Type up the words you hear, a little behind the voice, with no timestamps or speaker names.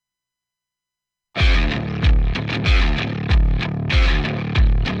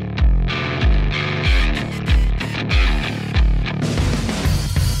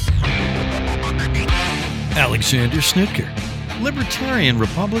Alexander Snitker, libertarian,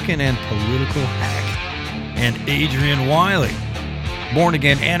 Republican, and political hack. And Adrian Wiley,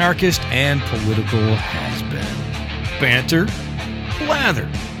 born-again anarchist and political has-been. Banter, blather,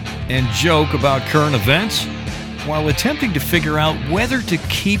 and joke about current events while attempting to figure out whether to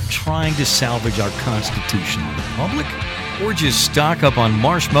keep trying to salvage our constitutional republic or just stock up on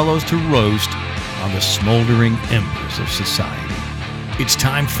marshmallows to roast on the smoldering embers of society. It's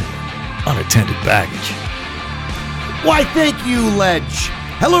time for Unattended Baggage. Why, thank you, Ledge.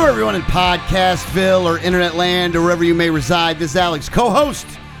 Hello, everyone in Podcastville or Internet Land or wherever you may reside. This is Alex, co-host,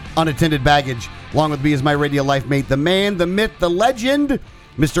 Unattended Baggage. Along with me is my radio life mate, the man, the myth, the legend,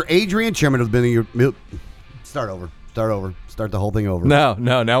 Mr. Adrian, chairman of the building. Start the whole thing over. No,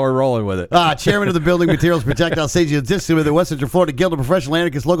 now we're rolling with it. Chairman of the Building Materials Projectile Safety District with the West Central Florida Guild of Professional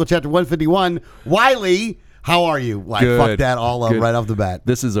Anarchists, Local Chapter 151. Wiley, how are you? Well, I fucked that all up right off the bat.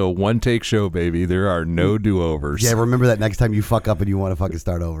 This is a one-take show, baby. There are no do-overs. Yeah, remember that next time you fuck up and you want to fucking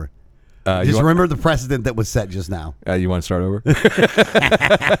start over. Remember the precedent that was set just now. You want to start over?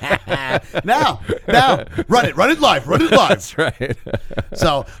 Now, run it live. That's right.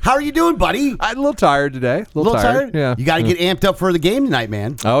 So, how are you doing, buddy? I'm a little tired today. A little tired? Yeah. You got to get amped up for the game tonight,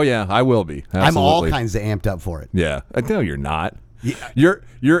 man. Oh, yeah, I will be. Absolutely. I'm all kinds of amped up for it. Yeah. No, you're not. Yeah.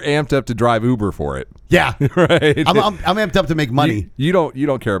 You're amped up to drive Uber for it. Yeah, right. I'm amped up to make money. You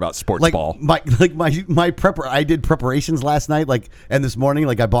don't care about sports ball. My I did preparations last night, and this morning,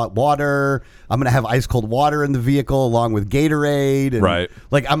 I bought water. I'm gonna have ice cold water in the vehicle along with Gatorade. And, right.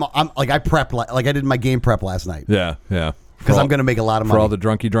 I prep I did my game prep last night. Yeah. Because I'm gonna make a lot of money for all the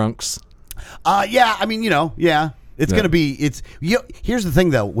drunky drunks. Yeah. I mean, it's gonna be. Here's the thing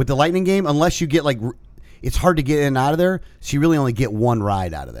though, with the Lightning game, unless you get it's hard to get in and out of there. So you really only get one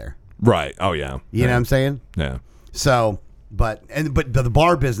ride out of there. Right. Oh, yeah. You know what I'm saying? Yeah. So, but the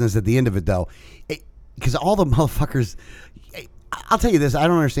bar business at the end of it, though, because all the motherfuckers, I'll tell you this, I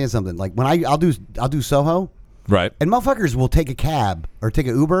don't understand something. Like when I'll do Soho. Right. And motherfuckers will take a cab or take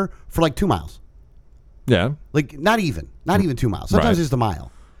an Uber for 2 miles. Yeah. Not even 2 miles. Sometimes just a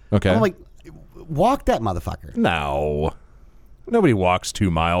mile. Okay. I'm like, walk that motherfucker. No. Nobody walks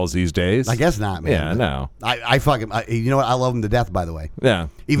 2 miles these days. I guess not, man. Yeah, no. I fucking, you know what? I love them to death, by the way. Yeah.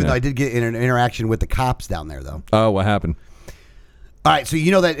 Even though I did get in an interaction with the cops down there, though. Oh, what happened? All right, so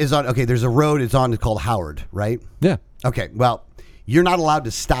you know that is on, okay, there's a road it's called Howard, right? Yeah. Okay, well, you're not allowed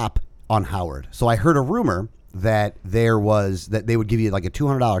to stop on Howard. So I heard a rumor that they would give you a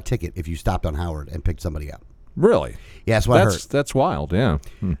 $200 ticket if you stopped on Howard and picked somebody up. Really? Yeah, that's what I heard. That's wild, yeah.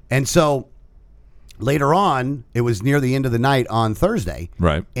 And so later on, it was near the end of the night on Thursday.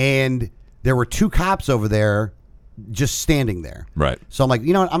 Right. And there were 2 cops over there just standing there. Right. So I'm like,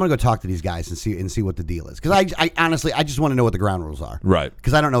 you know what? I'm going to go talk to these guys and see what the deal is. Because I honestly, I just want to know what the ground rules are. Right.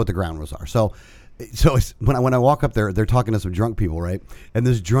 Because I don't know what the ground rules are. So it's, when I walk up there, they're talking to some drunk people, right? And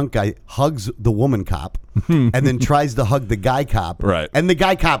this drunk guy hugs the woman cop and then tries to hug the guy cop. Right. And the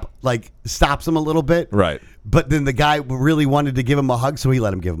guy cop stops him a little bit. Right. But then the guy really wanted to give him a hug, so he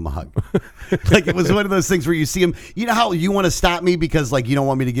let him give him a hug. It was one of those things where you see him. You know how you want to stop me because you don't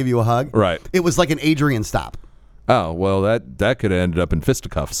want me to give you a hug? Right. It was like an Adrian stop. Oh, well, that could have ended up in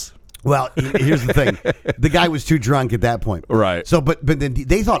fisticuffs. Well, here's the thing. The guy was too drunk at that point. Right. So, but then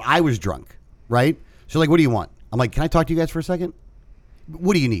they thought I was drunk, right? So what do you want? I'm like, can I talk to you guys for a second?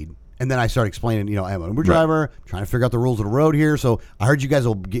 What do you need? And then I start explaining, I'm an Uber driver, trying to figure out the rules of the road here. So I heard you guys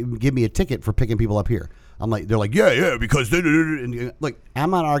will give me a ticket for picking people up here. I'm like, they're like, yeah, because look,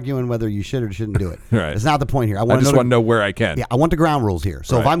 I'm not arguing whether you should or shouldn't do it. Right. It's not the point here. I just want to know where I can. Yeah, I want the ground rules here.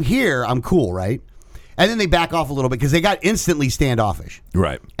 So if I'm here, I'm cool, right? And then they back off a little bit because they got instantly standoffish.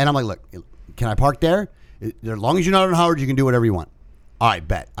 Right. And I'm like, look, can I park there? As long as you're not on Howard, you can do whatever you want. All right,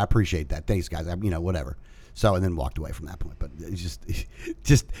 bet. I appreciate that. Thanks, guys. Whatever. So, and then walked away from that point. But it's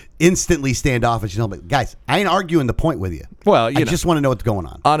just instantly standoffish. But guys, I ain't arguing the point with you. Well, I just want to know what's going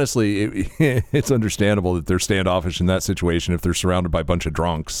on. Honestly, it's understandable that they're standoffish in that situation if they're surrounded by a bunch of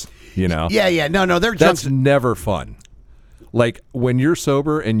drunks, Yeah. No, they're That's drunks. never fun. When you're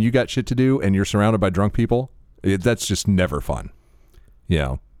sober and you got shit to do and you're surrounded by drunk people, that's just never fun.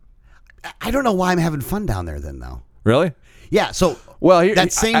 I don't know why I'm having fun down there then, though. Really? Yeah, so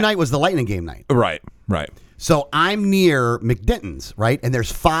that same night was the Lightning game night. Right. So I'm near McDenton's, right? And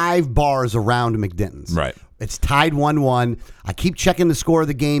there's 5 bars around McDenton's. Right. It's tied 1-1. I keep checking the score of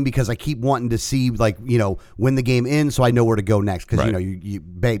the game because I keep wanting to see, when the game ends so I know where to go next. Because, right. you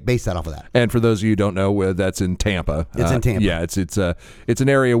base that off of that. And for those of you who don't know, that's in Tampa. It's in Tampa. Yeah, it's an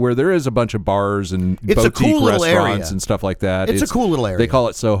area where there is a bunch of bars and it's boutique a cool restaurants area. and stuff like that. It's a cool little area. They call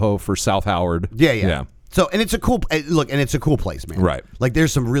it Soho for South Howard. Yeah. So, and it's a cool, look, and it's a cool place, man. Right.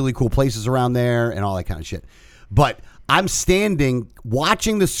 There's some really cool places around there and all that kind of shit. But I'm standing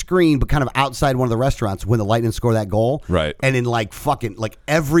watching the screen, but kind of outside one of the restaurants when the Lightning score that goal. Right. And in like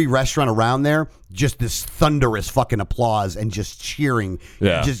every restaurant around there, just this thunderous fucking applause and just cheering.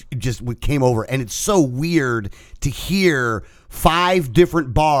 Yeah. Just came over. And it's so weird to hear 5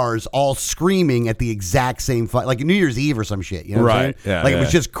 different bars all screaming at the exact same like New Year's Eve or some shit. You know what I'm Right. saying? Yeah, Like yeah. it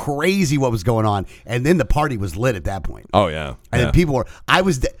was just crazy what was going on. And then the party was lit at that point. Oh yeah. And yeah. then people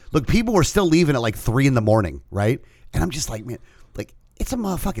people were still leaving at like 3 a.m, right? And I'm just like, man, like, it's a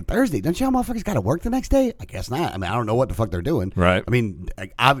motherfucking Thursday. Don't y'all motherfuckers got to work the next day? I guess not. I mean, I don't know what the fuck they're doing. Right. I mean,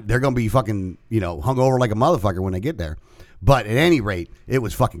 they're going to be fucking, hungover like a motherfucker when they get there. But at any rate, it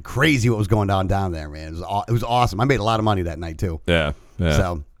was fucking crazy what was going on down there, man. It was awesome. I made a lot of money that night, too. Yeah. Yeah.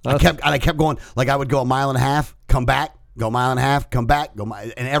 So I kept going. Like, I would go a mile and a half, come back, go a mile and a half, come back,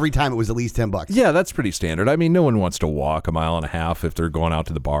 and every time it was at least $10. Yeah, that's pretty standard. I mean, no one wants to walk a mile and a half if they're going out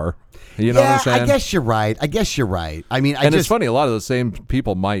to the bar. You know what I'm saying? I guess you're right. I mean, It's funny. A lot of those same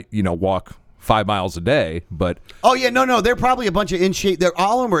people might, walk 5 miles a day, but oh yeah, no, they're probably a bunch of in shape.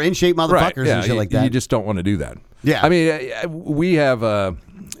 All of them are in shape motherfuckers and shit like that. You just don't want to do that. Yeah. I mean, we have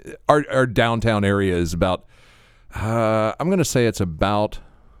our downtown area is about. I'm going to say it's about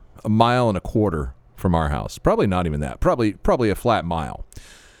 1.25 miles from our house. Probably not even that. Probably a flat mile.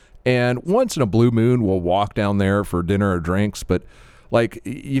 And once in a blue moon, we'll walk down there for dinner or drinks, but. Like,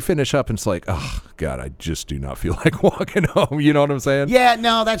 you finish up and it's like, oh, God, I just do not feel like walking home. You know what I'm saying? Yeah,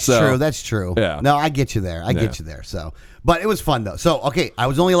 no, that's true. That's true. Yeah. No, I get you there. I get you there. So, but it was fun, though. So, okay, I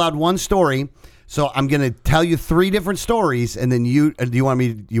was only allowed one story. So I'm going to tell you 3 different stories, and then do you want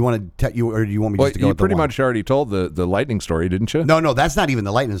me to tell you, or do you want me just to go you with the pretty one? much already told the lightning story, didn't you? No, that's not even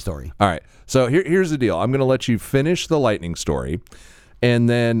the lightning story. All right. So here's the deal. I'm going to let you finish the lightning story. And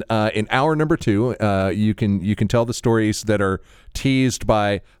then in hour number 2, you can tell the stories that are teased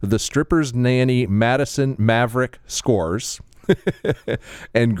by the stripper's nanny Madison Maverick scores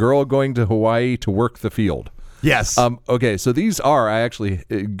and girl going to Hawaii to work the field. Yes. Okay, so these are actually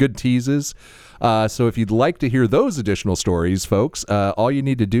good teases. So if you'd like to hear those additional stories, folks, all you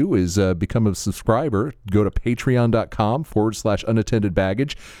need to do is become a subscriber. Go to patreon.com/unattended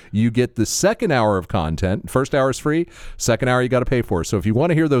baggage. You get the second hour of content. First hour is free. Second hour you got to pay for. So if you want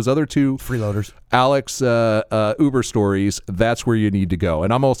to hear those other 2 freeloaders, Alex Uber stories, that's where you need to go.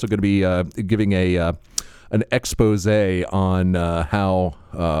 And I'm also going to be giving an expose on how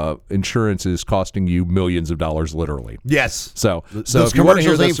insurance is costing you millions of dollars, literally. yes. So Those if you want to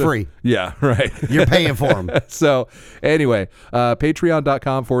hear commercials those, ain't free. Yeah, right. You're paying for them. So anyway,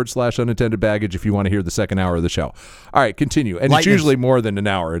 patreon.com/unattended baggage if you want to hear the second hour of the show. All right, continue. And it's usually more than an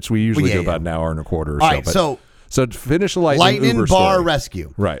hour. We usually do about an hour and a quarter or All so. right, but- so to finish the Lightning Uber bar story.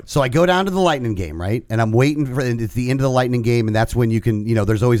 rescue. Right. So I go down to the Lightning game, right? And I'm waiting for it's the end of the Lightning game, and that's when you can,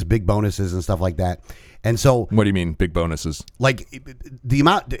 there's always big bonuses and stuff like that. And so, What do you mean, big bonuses? like, the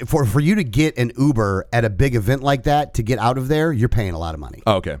amount for you to get an Uber at a big event like that, to get out of there, you're paying a lot of money.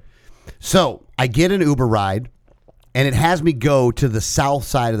 Oh, okay. So I get an Uber ride, and it has me go to the south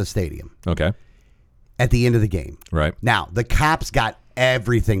side of the stadium Okay. at the end of the game. Right. Now, the cops got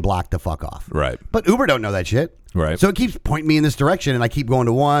everything blocked the fuck off. Right. But Uber don't know that shit. Right. So it keeps pointing me in this direction, and I keep going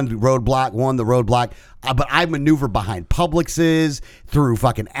to the roadblock. But I maneuver behind Publixes, through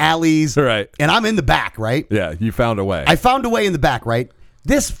fucking alleys. Right. And I'm in the back, right? Yeah, you found a way. I found a way in the back, right?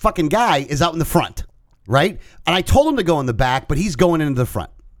 This fucking guy is out in the front, right? And I told him to go in the back, but he's going into the front.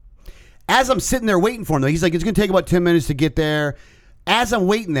 As I'm sitting there waiting for him, though, he's like, it's going to take about 10 minutes to get there. As I'm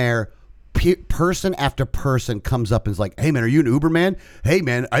waiting there, person after person comes up and is like, hey, man, are you an Uber man? Hey,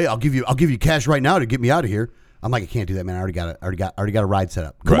 man, I'll give you cash right now to get me out of here. I'm like, I can't do that, man. I already got a ride set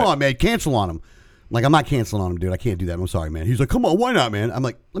up. Come on, man, cancel on him. I'm like, I'm not canceling on him, dude. I can't do that. I'm sorry, man. He's like, come on, why not, man? I'm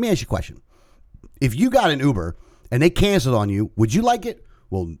like, let me ask you a question. If you got an Uber and they canceled on you, would you like it?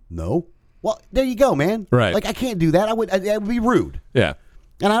 Well, no. Well, there you go, man. Right. Like, I can't do that. That would be rude. Yeah.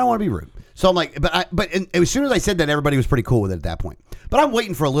 And I don't want to be rude. So I'm like, and as soon as I said that, everybody was pretty cool with it at that point. But I'm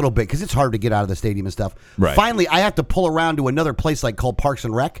waiting for a little bit because it's hard to get out of the stadium and stuff. Right. Finally, I have to pull around to another place called Parks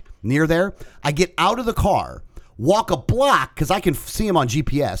and Rec near there. I get out of the car, walk a block because I can see him on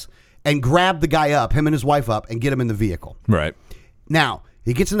GPS, and grab the guy up, him and his wife up, and get him in the vehicle. Right. Now,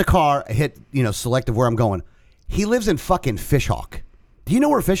 he gets in the car, hit, select of where I'm going. He lives in fucking Fishhawk. Do you know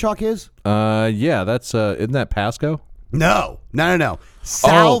where Fishhawk is? Yeah, that's isn't that Pasco? No.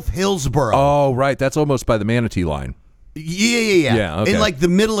 South Hillsboro. Oh, right. That's almost by the Manatee line. Yeah. Yeah, okay. In like the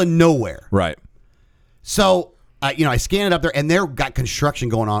middle of nowhere. Right. So, I scan it up there, and they've got construction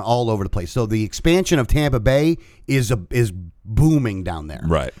going on all over the place. So the expansion of Tampa Bay is booming down there.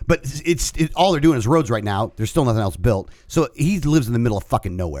 Right. But all they're doing is roads right now. There's still nothing else built. So he lives in the middle of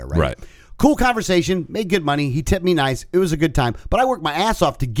fucking nowhere, right? Right. Cool conversation, made good money. He tipped me nice. It was a good time. But I worked my ass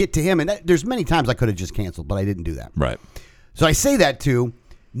off to get to him. And there's many times I could have just canceled, but I didn't do that. Right. So I say that too.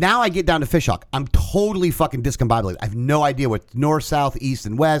 Now I get down to Fishhawk. I'm totally fucking discombobulated. I have no idea what's north, south, east,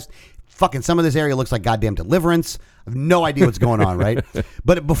 and west. Fucking some of this area looks like goddamn Deliverance. I have no idea what's going on, right?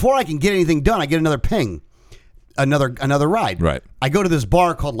 But before I can get anything done, I get another ping. Another ride. Right. I go to this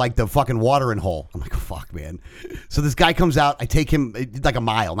bar called like the fucking Watering Hole. I'm like, oh, fuck, man. So this guy comes out. I take him like a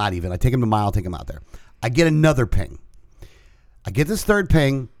mile, not even. I take him a mile, take him out there. I get another ping. I get this third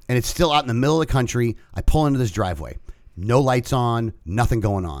ping, and it's still out in the middle of the country. I pull into this driveway. No lights on, nothing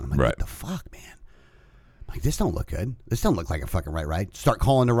going on. I'm like, what the fuck, man? I'm like, this don't look good. This don't look like a fucking right. Start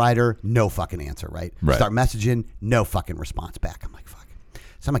calling the rider, no fucking answer, right? Start messaging, no fucking response back. I'm like, fuck.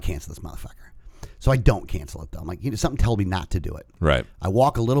 So I'm going to cancel this motherfucker. So I don't cancel it, though. I'm like, something tells me not to do it. Right. I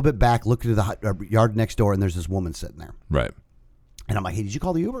walk a little bit back, look into the yard next door, and there's this woman sitting there. Right. And I'm like, hey, did you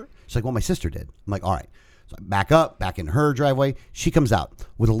call the Uber? She's like, well, my sister did. I'm like, all right. So I back up, back in her driveway. She comes out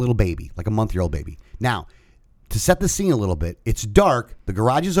with a little baby, like a month-old baby. Now, to set the scene a little bit, it's dark. The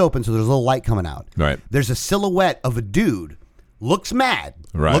garage is open, so there's a little light coming out. Right. There's a silhouette of a dude. Looks mad.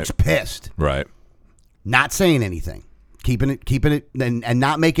 Right. Looks pissed. Right. Not saying anything. Keeping it, and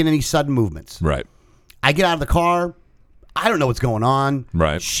not making any sudden movements. Right. I get out of the car. I don't know what's going on.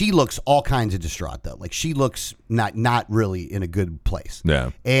 Right. She looks all kinds of distraught, though. Like, she looks not really in a good place.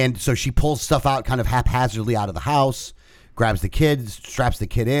 Yeah. And so she pulls stuff out kind of haphazardly out of the house, grabs the kid, straps the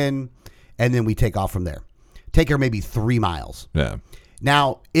kid in, and then we take off from there. Take her maybe 3 miles. Yeah.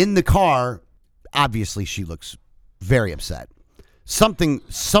 Now, in the car, obviously she looks very upset. Something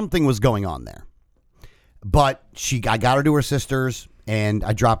was going on there. But I got her to her sister's, and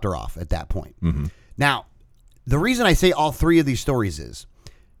I dropped her off at that point. Mm-hmm. Now, the reason I say all 3 of these stories is,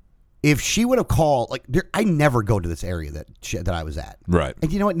 if she would have called, like, I never go to this area that I was at. Right.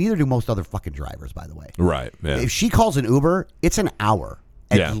 And you know what? Neither do most other fucking drivers, by the way. Right. Yeah. If she calls an Uber, it's an hour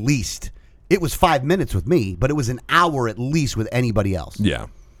at least. It was 5 minutes with me, but it was an hour at least with anybody else. Yeah.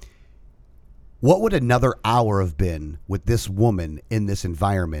 What would another hour have been with this woman in this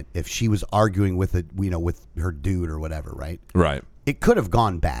environment if she was arguing with with her dude or whatever, right? Right. It could have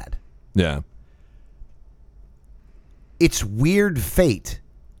gone bad. Yeah. It's weird fate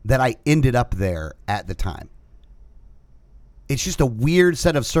that I ended up there at the time. It's just a weird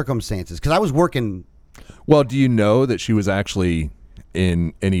set of circumstances because I was working. Well, do you know that she was actually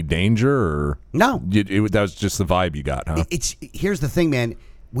in any danger, or no? That was just the vibe you got, huh? Here's the thing, man.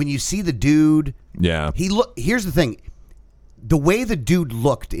 When you see the dude, here's the thing. The way the dude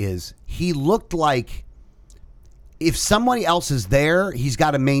looked is he looked like if somebody else is there, he's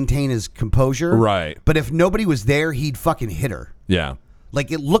got to maintain his composure. Right. But if nobody was there, he'd fucking hit her. Yeah.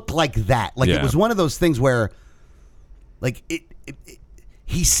 Like, it looked like that. Like, it was one of those things where, like,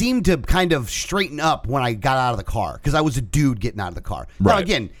 he seemed to kind of straighten up when I got out of the car because I was a dude getting out of the car. Right. Now,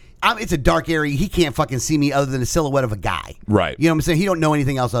 again, it's a dark area. He can't fucking see me other than a silhouette of a guy. Right. You know what I'm saying? He don't know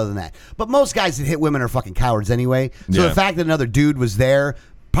anything else other than that. But most guys that hit women are fucking cowards anyway. So the fact that another dude was there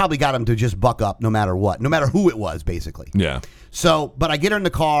probably got him to just buck up no matter what, no matter who it was, basically. Yeah. So, but I get her in the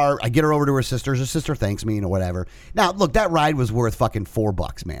car. I get her over to her sister's. Her sister thanks me, whatever. Now, look, that ride was worth fucking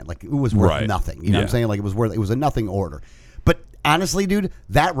 $4, man. Like, it was worth nothing. You know what I'm saying? Like, it was a nothing order. But honestly, dude,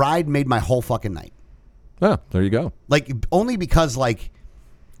 that ride made my whole fucking night. Oh, there you go. Like, only because, like,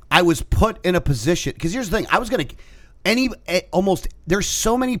 I was put in a position, because here's the thing, I was going to, there's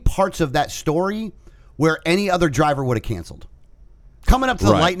so many parts of that story where any other driver would have canceled. Coming up to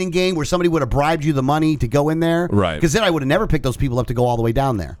the Lightning game where somebody would have bribed you the money to go in there. Right. Because then I would have never picked those people up to go all the way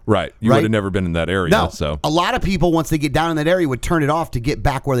down there. Right. You would have never been in that area. No. So a lot of people, once they get down in that area, would turn it off to get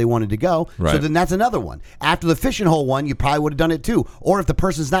back where they wanted to go. Right. So then that's another one. After the fishing hole one, you probably would have done it too. Or if the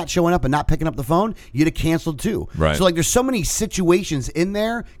person's not showing up and not picking up the phone, you'd have canceled too. Right. So, like, there's so many situations in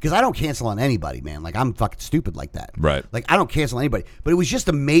there because I don't cancel on anybody, man. Like, I'm fucking stupid like that. Right. Like, I don't cancel on anybody. But it was just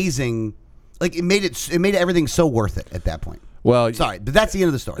amazing. Like, it made everything so worth it at that point. Well, sorry, but that's the end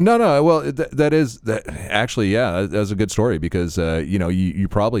of the story. No. Well, that actually, yeah, that was a good story because you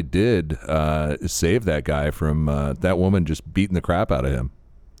probably did save that guy from that woman just beating the crap out of him.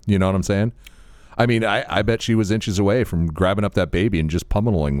 You know what I'm saying? I mean, I bet she was inches away from grabbing up that baby and just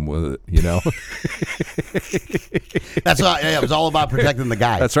pummeling him with it. You know, that's what it was all about, protecting the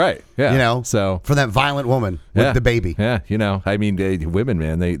guy. That's right. Yeah. You know, so for that violent woman with the baby. Yeah. You know, I mean, women,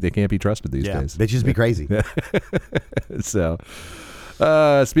 man, they can't be trusted these days. They just be crazy. So,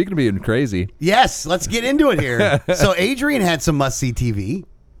 speaking of being crazy, yes, let's get into it here. So Adrian had some must-see TV.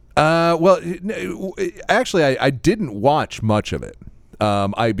 Well, actually, I didn't watch much of it.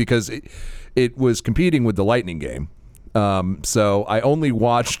 Because it was competing with the Lightning game. So I only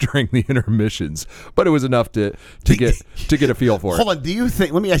watched during the intermissions, but it was enough to get a feel for it. Hold on. Do you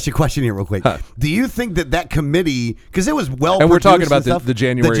think? Let me ask you a question here, real quick. Do you think that committee, because it was well, and we're talking about stuff, the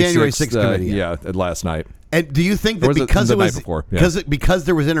January 6th committee, last night. And do you think that Or was it because the it night was before? Yeah. because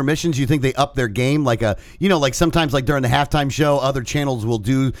there was intermissions, you think they upped their game? Like like sometimes like during the halftime show, other channels will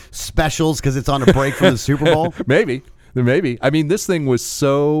do specials because it's on a break from the Super Bowl. Maybe. I mean, this thing was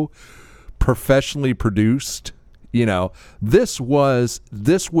so professionally produced. This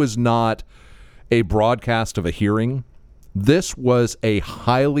was not a broadcast of a hearing. This was a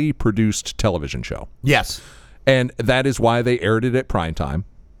highly produced television show. Yes, and that is why they aired it at prime time.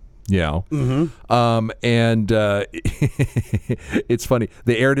 And it's funny.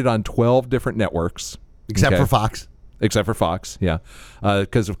 They aired it on 12 different networks. Except for Fox. Except for Fox, yeah.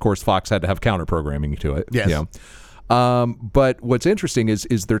 Because, of course, Fox had to have counter-programming to it. Yes. But what's interesting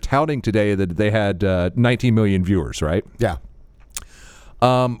is they're touting today that they had 19 million viewers, right? Yeah.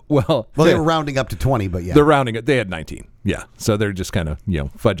 Well, they were rounding up to 20, but yeah. They're rounding it. They had 19, yeah. So they're just kind of,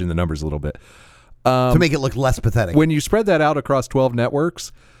 fudging the numbers a little bit. To make it look less pathetic. When you spread that out across 12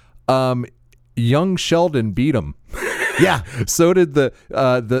 networks, young Sheldon beat him. Yeah. So did the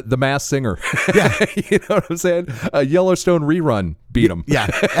Masked Singer. Yeah. You know what I'm saying? A Yellowstone rerun beat him. Yeah,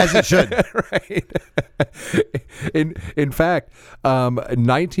 as it should. Right. In fact,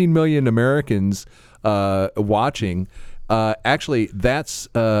 19 million Americans watching. Actually, that's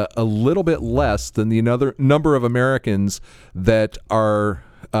a little bit less than the number of Americans that are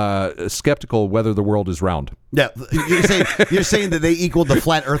skeptical whether the world is round. Yeah, you're saying that they equaled the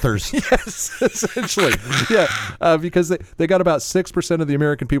flat earthers. Yes, essentially. Yeah, because they got about 6% of the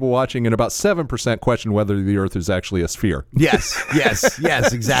American people watching, and about 7% question whether the Earth is actually a sphere. Yes,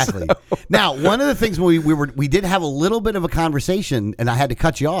 exactly. Now, one of the things we did have a little bit of a conversation, and I had to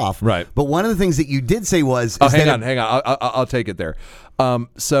cut you off. Right. But one of the things that you did say was, hang on. I'll take it there.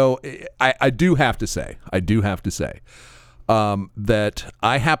 So I do have to say. That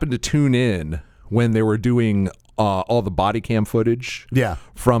I happened to tune in when they were doing all the body cam footage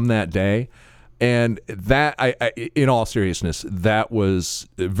from that day. And that, in all seriousness, it was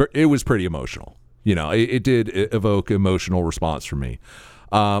pretty emotional. It did evoke emotional response from me,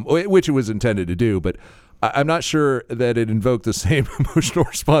 which it was intended to do. But I'm not sure that it invoked the same emotional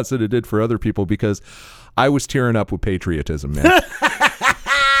response that it did for other people, because I was tearing up with patriotism, man.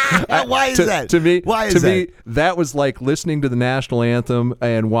 Why is that? To me, that was like listening to the national anthem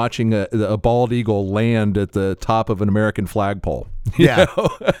and watching a bald eagle land at the top of an American flagpole. Yeah,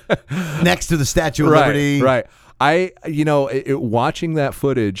 next to the Statue of Liberty. Right. Watching that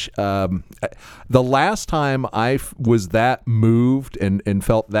footage, the last time I was that moved and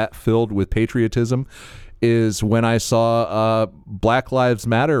felt that filled with patriotism is when I saw Black Lives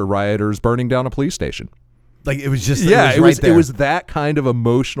Matter rioters burning down a police station. Like it was just it there. was that kind of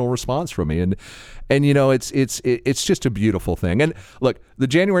emotional response from me, and it's just a beautiful thing. And look, the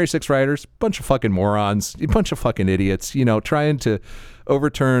January 6th rioters, bunch of fucking morons, a bunch of fucking idiots, trying to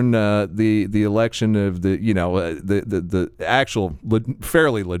overturn the election of the actual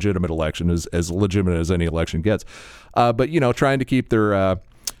fairly legitimate election, as legitimate as any election gets, but trying to keep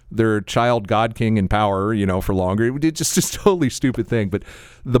their child God King in power, for longer. It's just a totally stupid thing. But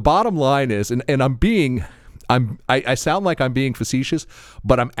the bottom line is, and I sound like I'm being facetious,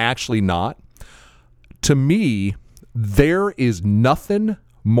 but I'm actually not. To me, there is nothing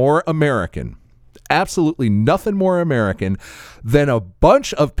more American, absolutely nothing more American than a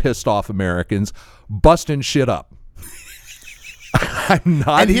bunch of pissed off Americans busting shit up. I'm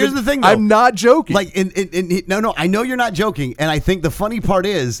not. And here's the thing, though. I'm not joking. Like, no, I know you're not joking. And I think the funny part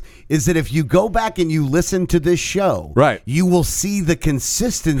is that if you go back and you listen to this show, right, you will see the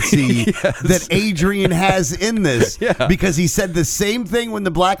consistency that Adrian has in this. Yeah. Because he said the same thing when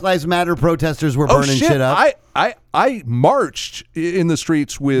the Black Lives Matter protesters were burning shit up. I marched in the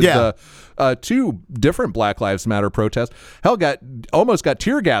streets with two different Black Lives Matter protests. Hell, almost got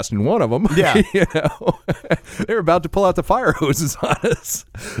tear gassed in one of them. Yeah. They were about to pull out the fire hoses on us.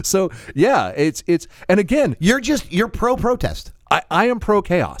 So yeah, it's and again, you're pro protest. I am pro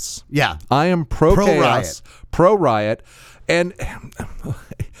chaos. Yeah, I am pro chaos, pro riot, and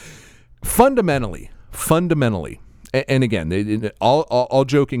fundamentally, and again, all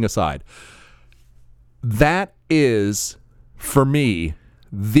joking aside, that is, for me,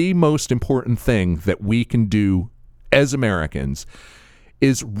 the most important thing that we can do as Americans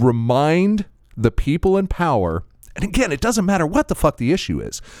is remind the people in power, and again, it doesn't matter what the fuck the issue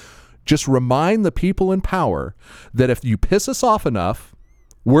is, just remind the people in power that if you piss us off enough,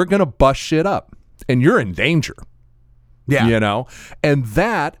 we're going to bust shit up, and you're in danger. Yeah. And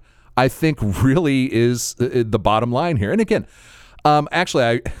that, I think really is the bottom line here. And again,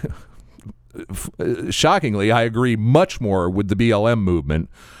 actually, shockingly, I agree much more with the BLM movement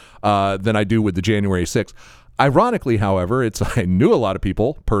than I do with the January 6th. Ironically, however, I knew a lot of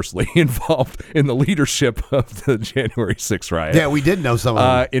people personally involved in the leadership of the January 6th riot. Yeah, we did know some of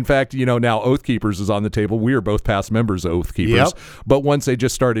them. In fact, now Oath Keepers is on the table. We are both past members of Oath Keepers. Yep. But once they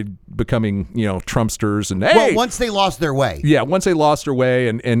just started becoming, Trumpsters and Well, once they lost their way. yeah, once they lost their way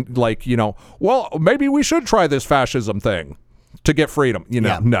and well, maybe we should try this fascism thing to get freedom.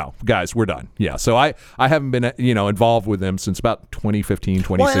 No, guys, we're done. Yeah, so I haven't been involved with them since about 2015,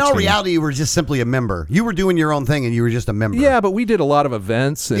 2016. Well, in all reality, you were just simply a member. You were doing your own thing, and you were just a member. Yeah, but we did a lot of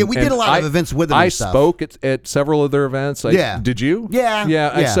events. And, we did a lot of events with them. I and stuff. spoke at several of their events. Did you? Yeah.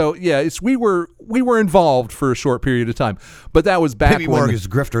 Yeah. Yeah. So we were involved for a short period of time, but that was back Maybe when more as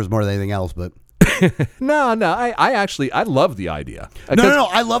grifters more than anything else, but No. I love the idea. No.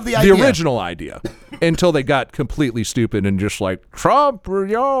 I love the idea. The original idea. Until they got completely stupid and just like Trump,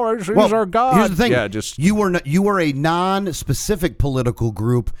 he's our god. Here's the thing. Yeah, you were a non-specific political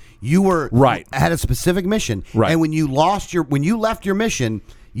group. You were had a specific mission. Right. And when you left your mission,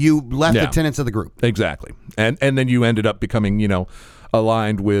 you left the tenets of the group. Exactly. And then you ended up becoming,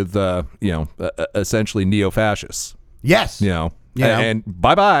 aligned with essentially neo-fascists. Yes. And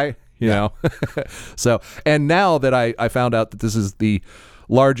bye-bye. So, and now that I found out that this is the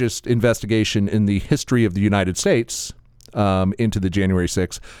largest investigation in the history of the United States into the January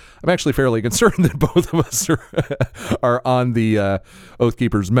 6th, I'm actually fairly concerned that both of us are on the Oath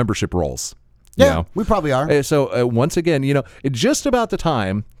Keepers membership rolls. Yeah, we probably are. So once again, just about the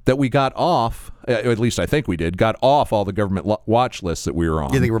time that we got off, at least I think we got off all the government watch lists that we were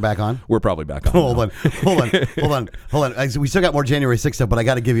on. You think we're back on? We're probably back on. Hold on. We still got more January 6th stuff, but I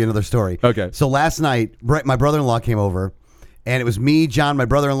got to give you another story. Okay. So last night, my brother-in-law came over, and it was me, John, my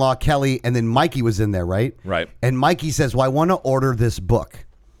brother-in-law, Kelly, and then Mikey was in there, right? Right. And Mikey says, well, I want to order this book,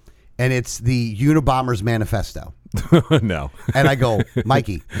 and it's the Unabomber's Manifesto. No. And I go,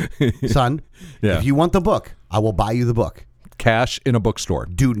 Mikey, son, if you want the book, I will buy you the book. Cash in a bookstore.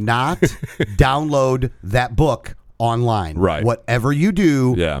 Do not download that book online. Right. Whatever you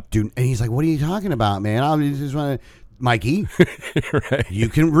do, do. And he's like, what are you talking about, man? I just want to, Mikey, you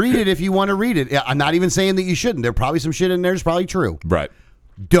can read it if you want to read it. I'm not even saying that you shouldn't. There's probably some shit in there that's probably true. Right.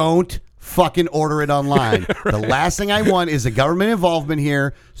 Don't fucking order it online. The last thing I want is a government involvement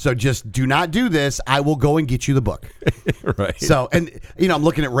here. So just do not do this. I will go and get you the book. Right. So, and I'm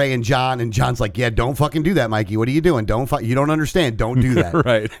looking at Ray and John, and John's like, yeah, don't fucking do that, Mikey. What are you doing? You don't understand. Don't do that.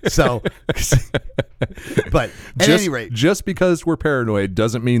 Right. So, but at any rate, just because we're paranoid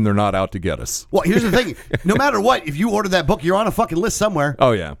doesn't mean they're not out to get us. Well, here's the thing. No matter what, if you order that book, you're on a fucking list somewhere.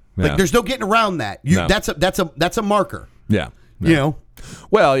 Oh yeah. Like there's no getting around that. No. That's a marker. Yeah.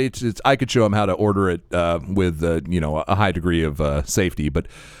 Well, it's I could show them how to order it with a high degree of safety, but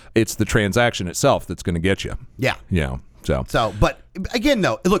it's the transaction itself that's going to get you. Yeah. So, but again,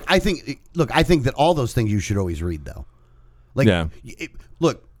 though, look, I think that all those things you should always read, though.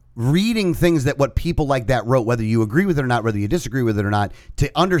 Look, reading things that what people like that wrote, whether you agree with it or not, whether you disagree with it or not,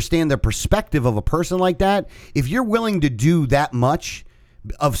 to understand the perspective of a person like that, if you're willing to do that much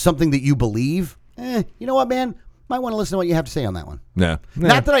of something that you believe, you know what, man? Might want to listen to what you have to say on that one. Yeah.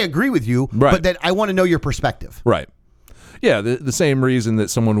 Not that I agree with you, but that I want to know your perspective. Right. Yeah, the same reason that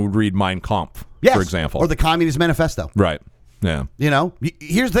someone would read Mein Kampf, for example. Or the Communist Manifesto. Right. Yeah.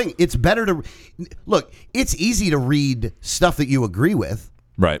 Here's the thing. It's better to... Look, it's easy to read stuff that you agree with.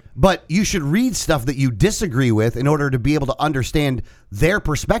 Right. But you should read stuff that you disagree with in order to be able to understand their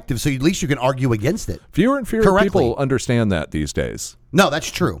perspective, so at least you can argue against it. Fewer and fewer people understand that these days. No, that's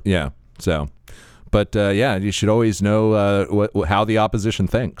true. Yeah, so... But, you should always know how the opposition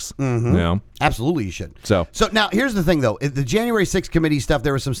thinks. Mm-hmm. Absolutely, you should. So now, here's the thing, though. The January 6th committee stuff,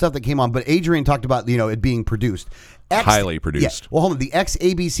 there was some stuff that came on, but Adrian talked about, it being produced. Highly produced. Yeah. Well, hold on. The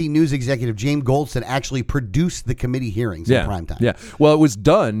ex-ABC News executive, James Goldston, actually produced the committee hearings in primetime. Yeah. Well, it was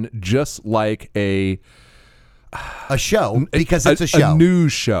done just like a show, because it's a show. A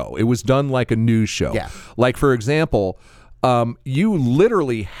news show. It was done like a news show. Yeah. Like, for example... you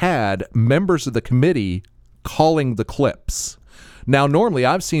literally had members of the committee calling the clips. Now, normally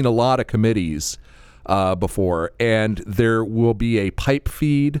I've seen a lot of committees before, and there will be a pipe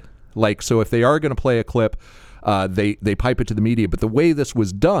feed. Like, so if they are going to play a clip, they pipe it to the media. But the way this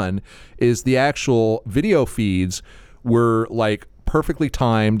was done is the actual video feeds were like perfectly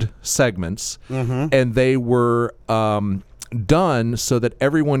timed segments, and they were done so that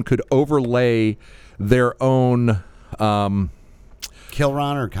everyone could overlay their own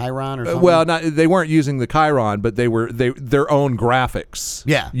Chiron or something. Well, they weren't using the Chiron, but they were their own graphics.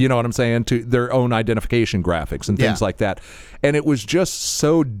 Yeah. You know what I'm saying? To their own identification graphics and things like that. And it was just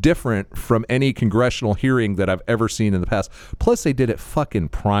so different from any congressional hearing that I've ever seen in the past. Plus, they did it fucking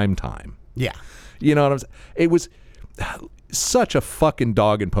prime time. Yeah. You know what I'm saying? It was such a fucking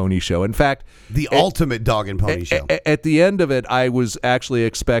dog and pony show. In fact, the ultimate dog and pony show. At the end of it, I was actually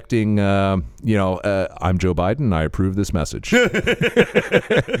expecting, I'm Joe Biden. I approve this message.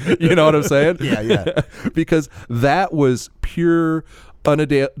 You know what I'm saying? Yeah. Because that was pure,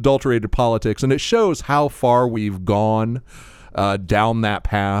 unadulterated politics, and it shows how far we've gone down that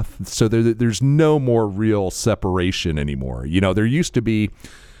path. So there's no more real separation anymore. You know, there used to be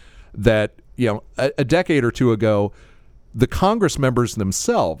that, a decade or two ago, the Congress members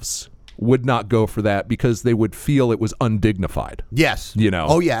themselves would not go for that because they would feel it was undignified. Yes.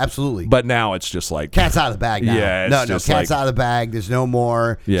 Oh, yeah, absolutely. But now it's just like... Cat's out of the bag now. Yeah, no, cat's out of the bag. There's no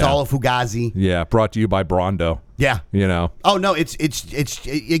more. Yeah. It's all a Fugazi. Yeah, brought to you by Brondo. Yeah. Oh, no, it's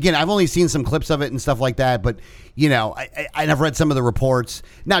again, I've only seen some clips of it and stuff like that, but, I've read some of the reports.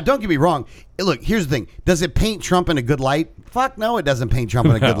 Now, don't get me wrong. Look, here's the thing. Does it paint Trump in a good light? Fuck no, it doesn't paint Trump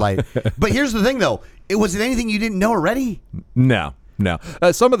in a good light. But here's the thing, though. Was it anything you didn't know already? No.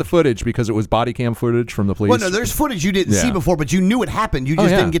 Some of the footage, because it was body cam footage from the police. Well, no, there's footage you didn't see before, but you knew it happened. You just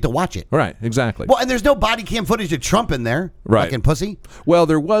didn't get to watch it. Right, exactly. Well, and there's no body cam footage of Trump in there. Right. Fucking pussy. Well,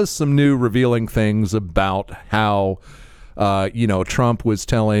 there was some new revealing things about how, Trump was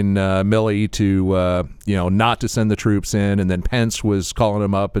telling Milley to, not to send the troops in, and then Pence was calling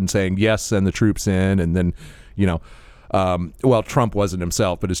him up and saying, yes, send the troops in, and then, Trump wasn't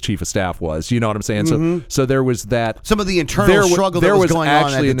himself, but his chief of staff was. You know what I'm saying? Mm-hmm. So there was that. Some of the internal struggle that was going on at the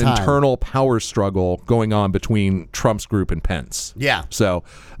time. There was actually an internal power struggle going on between Trump's group and Pence. Yeah. So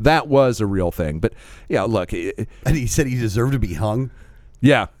that was a real thing. But, look. And he said he deserved to be hung.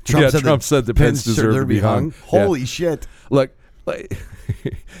 Yeah. Trump said that Pence deserved to be hung. Holy shit. Look,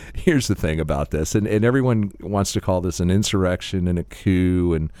 here's the thing about this, and everyone wants to call this an insurrection and a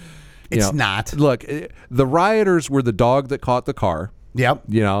coup, and it's not. Look, the rioters were the dog that caught the car. Yep.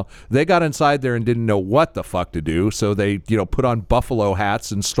 They got inside there and didn't know what the fuck to do, so they, put on buffalo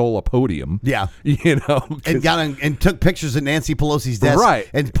hats and stole a podium. Yeah. And took pictures of Nancy Pelosi's desk. Right.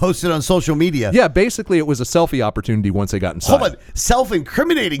 And posted on social media. Yeah, basically it was a selfie opportunity once they got inside. Hold on.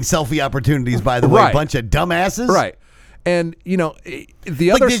 Self-incriminating selfie opportunities, by the way. Right. Bunch of dumbasses. Right. And,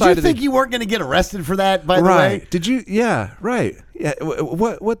 the other side of did you think you weren't going to get arrested for that, by the way? Did you? Yeah, right. Yeah.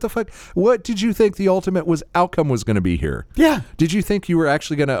 What the fuck? What did you think the ultimate outcome was going to be here? Yeah. Did you think you were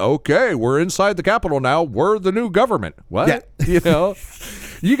actually going to, okay, we're inside the Capitol now, we're the new government? What? Yeah.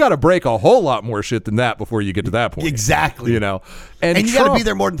 You got to break a whole lot more shit than that before you get to that point. Exactly. And you got to be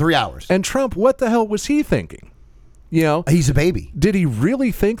there more than 3 hours. And Trump, what the hell was he thinking? He's a baby. Did he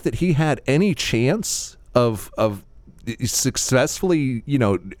really think that he had any chance of successfully,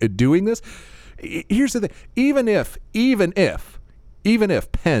 doing this? Here's the thing. Even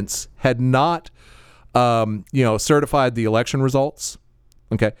if Pence had not, certified the election results,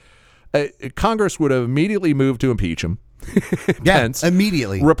 okay, Congress would have immediately moved to impeach him. Pence,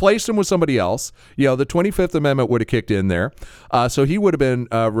 immediately replaced him with somebody else. The 25th Amendment would have kicked in there, so he would have been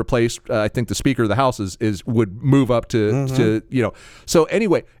replaced. I think the Speaker of the House would move up to So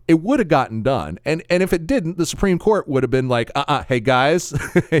anyway, it would have gotten done, and if it didn't, the Supreme Court would have been like, hey guys,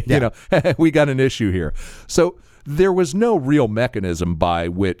 we got an issue here. So there was no real mechanism by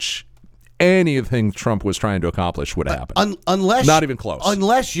which anything Trump was trying to accomplish would happen. Unless not even close.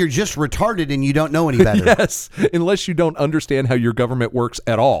 Unless you're just retarded and you don't know any better. Yes, unless you don't understand how your government works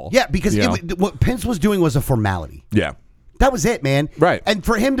at all. Yeah, because what Pence was doing was a formality. Yeah. That was it, man. Right. And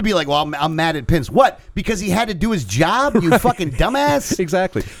for him to be like, well, I'm mad at Pence. What? Because he had to do his job, you fucking dumbass?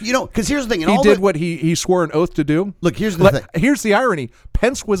 Exactly. Because here's the thing. He did what he swore an oath to do. Look, here's the thing. Here's the irony.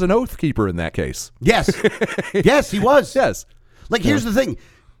 Pence was an oath keeper in that case. Yes. Yes, he was. Yes. Here's the thing.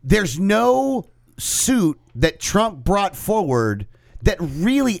 There's no suit that Trump brought forward that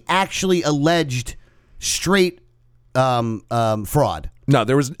really actually alleged straight fraud. No,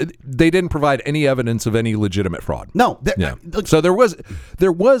 they didn't provide any evidence of any legitimate fraud. No. So there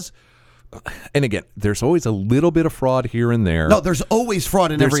was, and again, there's always a little bit of fraud here and there. No, there's always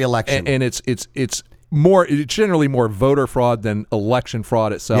fraud in every election. And it's generally more voter fraud than election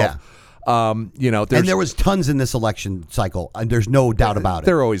fraud itself. Yeah. And there was tons in this election cycle, and there's no doubt about it.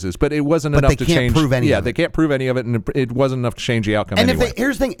 There always is, but it wasn't enough to change. But they can't prove any of it. Yeah, they can't prove any of it, and it wasn't enough to change the outcome and anyway.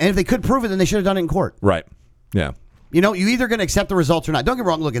 Here's the thing, and if they could prove it, then they should have done it in court. Right. Yeah. you're either going to accept the results or not. Don't get me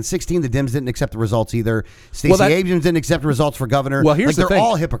wrong. Look, in 16, the Dems didn't accept the results either. Stacey Abrams didn't accept the results for governor. Well, here's the thing. They're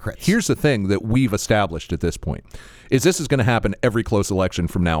all hypocrites. Here's the thing that we've established at this point is this is going to happen every close election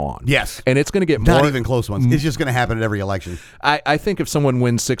from now on. Yes. And it's going to get Not more. even close ones. It's just going to happen at every election. I think if someone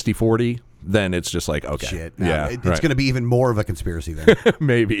wins 60-40, then it's just like, okay. Shit. No, yeah. it's going to be even more of a conspiracy then.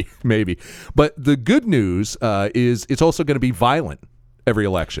 maybe. But the good news is it's also going to be violent every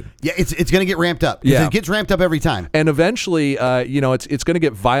election. Yeah, it's going to get ramped up. Yeah. It gets ramped up every time. And eventually, it's going to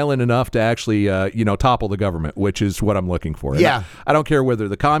get violent enough to actually, topple the government, which is what I'm looking for. And Yeah. I don't care whether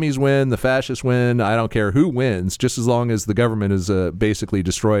the commies win, the fascists win. I don't care who wins, just as long as the government is basically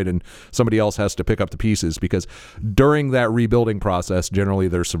destroyed and somebody else has to pick up the pieces. Because during that rebuilding process, generally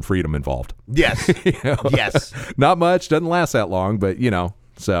there's some freedom involved. Yes. Yes. Not much, doesn't last that long, but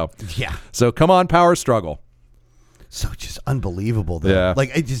so Yeah. So come on, power struggle. So just unbelievable, though. Yeah.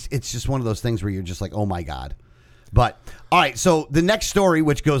 Like it's just one of those things where you're just like, oh my God. But all right, so the next story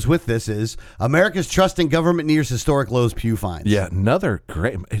which goes with this is America's trust in government nears historic lows, Pew finds. Yeah, another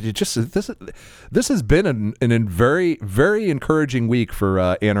great. This has been an very, very encouraging week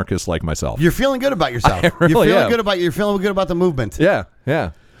for anarchists like myself. You're feeling good about yourself. Really you're am. feeling good about the movement.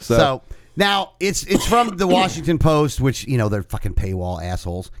 Yeah. So now it's from the Washington Post, which they're fucking paywall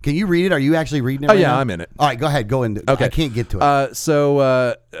assholes. Can you read it? Are you actually reading it? Oh right yeah, now? I'm in it. All right, go ahead. Go into. Okay. I can't get to it.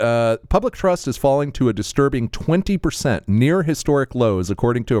 So public trust is falling to a disturbing 20%, near historic lows,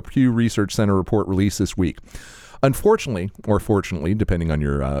 according to a Pew Research Center report released this week. Unfortunately, or fortunately, depending on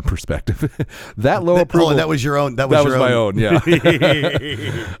your perspective, that low approval. Oh, that was your own. That was your my own. Yeah.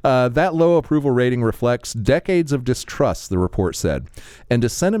 That low approval rating reflects decades of distrust, the report said, and a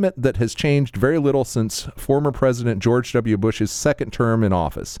sentiment that has changed very little since former President George W. Bush's second term in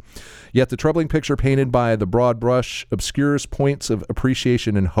office. Yet the troubling picture painted by the broad brush obscures points of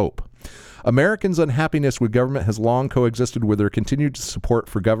appreciation and hope. Americans' unhappiness with government has long coexisted with their continued support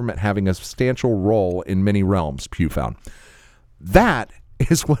for government having a substantial role in many realms, Pew found. That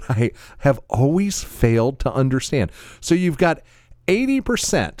is what I have always failed to understand. So you've got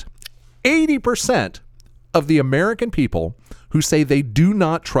 80% of the American people who say they do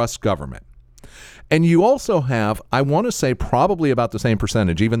not trust government. And you also have, I want to say probably about the same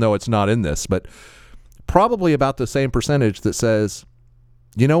percentage, even though it's not in this, but probably about the same percentage that says,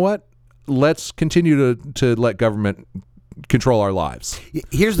 you know what? Let's continue to let government control our lives.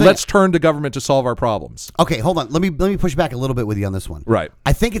 Let's turn to government to solve our problems. Okay, hold on. Let me push back a little bit with you on this one. Right.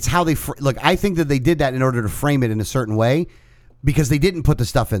 I think it's how they look. I think that they did that in order to frame it in a certain way because they didn't put the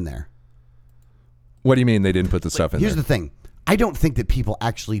stuff in there. What do you mean they didn't put the stuff in there? Here's the thing. I don't think that people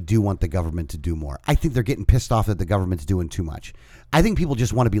actually do want the government to do more. I think they're getting pissed off that the government's doing too much. I think people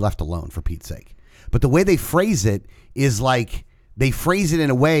just want to be left alone, for Pete's sake. But the way they phrase it is like they phrase it in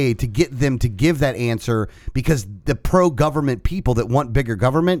a way to get them to give that answer because the pro-government people that want bigger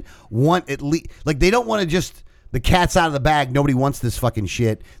government want at least, like, they don't want to just, the cat's out of the bag, nobody wants this fucking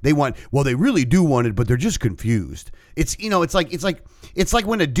shit. They want, well, they really do want it, but they're just confused. It's it's like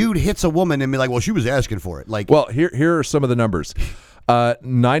when a dude hits a woman and be like, well, she was asking for it. Like, well, here are some of the numbers.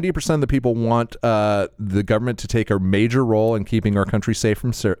 90% of the people want the government to take a major role in keeping our country safe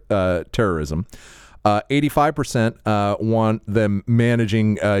from terrorism. 85% want them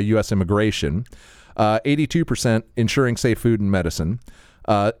managing U.S. immigration. 82% ensuring safe food and medicine.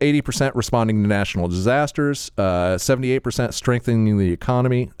 80% responding to national disasters. 78% strengthening the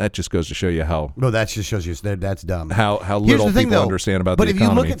economy. That just goes to show you how. No, that just shows you that's dumb. How little people understand about the economy. But if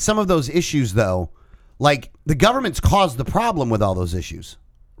you look at some of those issues, though, like the government's caused the problem with all those issues.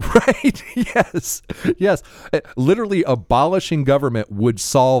 Right. Yes. Literally abolishing government would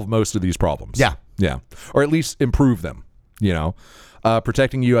solve most of these problems. Yeah. Or at least improve them,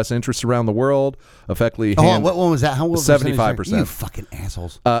 protecting U.S. interests around the world, effectively. What one was that? How 75%. You fucking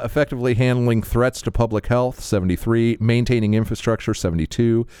assholes. Effectively handling threats to public health, 73. Maintaining infrastructure,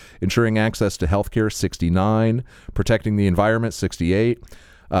 72. Ensuring access to healthcare, 69. Protecting the environment, 68.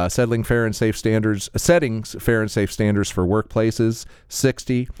 Setting fair and safe standards for workplaces,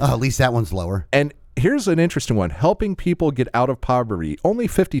 60. At least that one's lower. And here's an interesting one. Helping people get out of poverty, only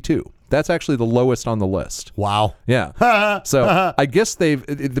 52. That's actually the lowest on the list. Wow. Yeah. So I guess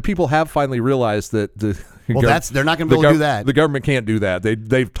the people have finally realized that they're not going to be able to do that. The government can't do that.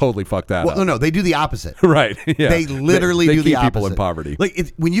 They've totally fucked that up. No, they do the opposite. Right. Yeah. They literally do the keep opposite. people in poverty.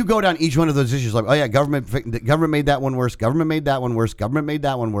 Like when you go down each one of those issues, like, oh yeah, government made that one worse. Government made that one worse. Government made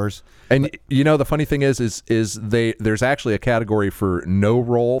that one worse. And the funny thing is there's actually a category for no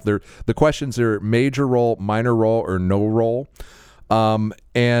role. The questions are major role, minor role, or no role.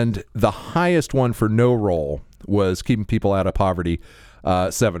 And the highest one for no role was keeping people out of poverty,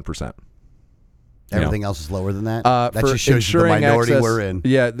 7%. Everything else is lower than that. That for just shows you the ensuring minority access, we're in.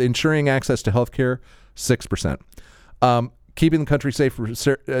 Yeah, ensuring access to healthcare, 6%. Keeping the country safe from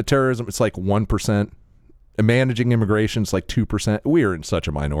terrorism, it's like 1%. Managing immigration is like 2%. We are in such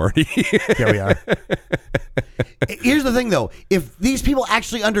a minority. There we are. Here's the thing, though. If these people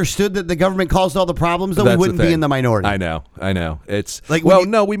actually understood that the government caused all the problems, then we wouldn't be in the minority. I know. It's like,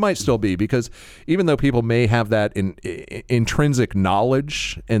 no, we might still be, because even though people may have that intrinsic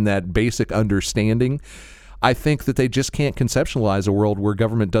knowledge and that basic understanding, I think that they just can't conceptualize a world where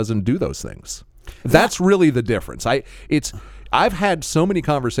government doesn't do those things. That's really the difference. I've had so many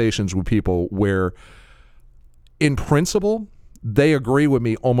conversations with people where, in principle, they agree with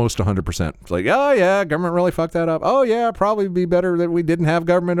me almost 100%. It's like, oh yeah, government really fucked that up. Oh yeah, probably be better that we didn't have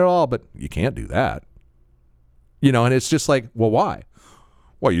government at all. But you can't do that, and it's just like, well, why?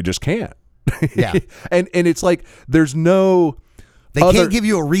 Well, you just can't. Yeah. and it's like there's no. They can't give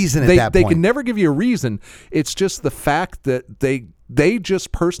you a reason at that point. They can never give you a reason. It's just the fact that they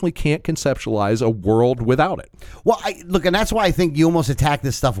just personally can't conceptualize a world without it. Well, look, and that's why I think you almost attack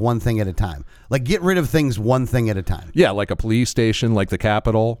this stuff one thing at a time. Like, get rid of things one thing at a time. Yeah, like a police station, like the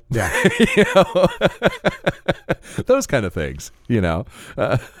Capitol. Yeah. Those kind of things,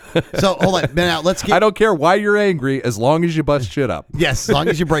 So, hold on. Now, let's get... I don't care why you're angry, as long as you bust shit up. Yes, as long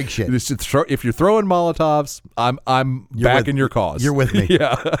as you break shit. If you're throwing Molotovs, I'm backing your cause. You're with me.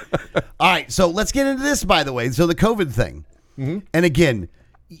 Yeah. All right, so let's get into this, by the way. So the COVID thing. Mm-hmm. And again,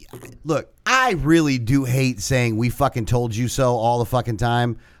 look, I really do hate saying we fucking told you so all the fucking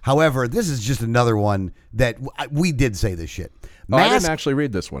time. However, this is just another one that we did say this shit. I didn't actually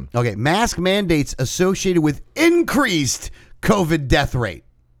read this one. Okay, mask mandates associated with increased COVID death rate.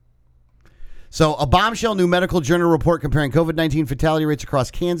 So a bombshell new medical journal report comparing COVID-19 fatality rates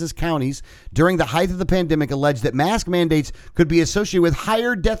across Kansas counties during the height of the pandemic alleged that mask mandates could be associated with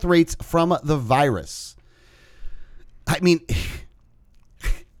higher death rates from the virus. I mean,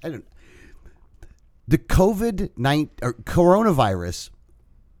 I don't. The COVID-19 or coronavirus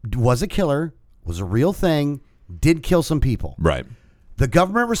was a killer, was a real thing, did kill some people. Right. The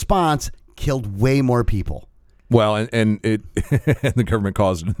government response killed way more people. Well, and it and the government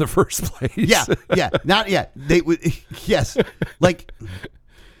caused it in the first place. Yeah, not yet. Yes,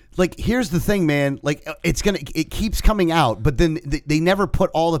 like here's the thing, man. Like it keeps coming out, but then they never put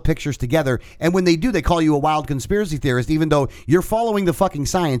all the pictures together. And when they do, they call you a wild conspiracy theorist, even though you're following the fucking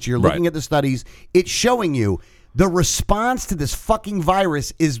science. You're looking at the studies. It's showing you the response to this fucking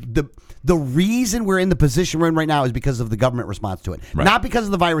virus is the reason we're in the position we're in right now is because of the government response to it, not because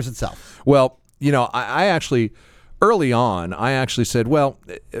of the virus itself. Well, I actually, early on, said, well,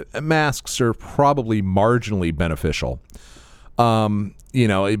 masks are probably marginally beneficial,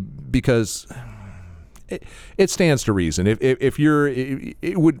 because it stands to reason. If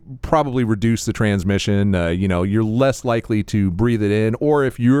it would probably reduce the transmission. You're less likely to breathe it in, or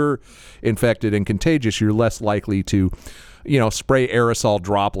if you're infected and contagious, you're less likely to spray aerosol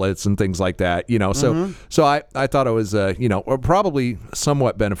droplets and things like that, So I thought it was, probably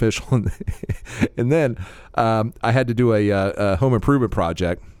somewhat beneficial. And then I had to do a home improvement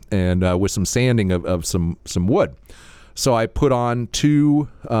project and with some sanding of some wood. So I put on 2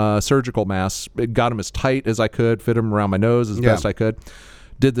 surgical masks, got them as tight as I could, fit them around my nose as best I could,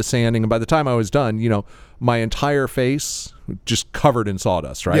 did the sanding. And by the time I was done, my entire face just covered in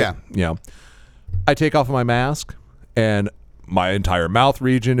sawdust, right? Yeah. I take off my mask, and my entire mouth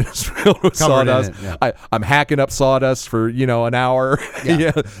region is filled with sawdust. I'm hacking up sawdust for, an hour.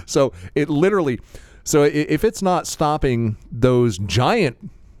 Yeah. So it literally, if it's not stopping those giant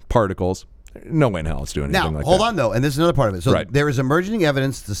particles, no way in hell it's doing anything like that. Now, hold on, though, and this is another part of it. So there is emerging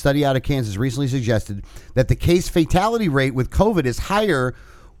evidence. The study out of Kansas recently suggested that the case fatality rate with COVID is higher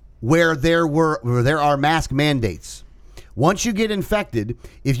where there are mask mandates. Once you get infected,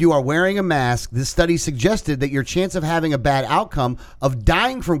 if you are wearing a mask, this study suggested that your chance of having a bad outcome of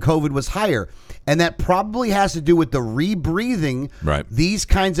dying from COVID was higher. And that probably has to do with the rebreathing these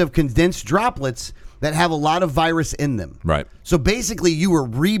kinds of condensed droplets that have a lot of virus in them. Right. So basically, you were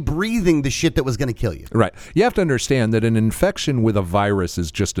rebreathing the shit that was going to kill you. Right. You have to understand that an infection with a virus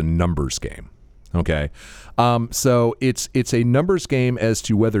is just a numbers game. Okay. So it's a numbers game as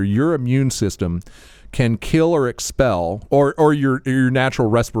to whether your immune system can kill or expel, or your natural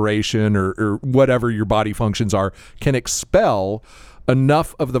respiration or whatever your body functions are, can expel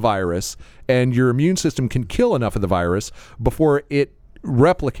enough of the virus, and your immune system can kill enough of the virus before it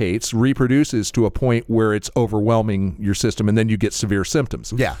reproduces to a point where it's overwhelming your system, and then you get severe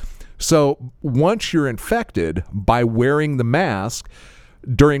symptoms. Yeah. So once you're infected, by wearing the mask,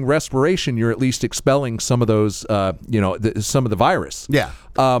 during respiration, you're at least expelling some of those, some of the virus. Yeah.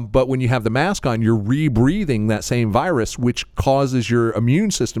 But when you have the mask on, you're rebreathing that same virus, which causes your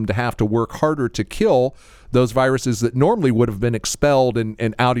immune system to have to work harder to kill those viruses that normally would have been expelled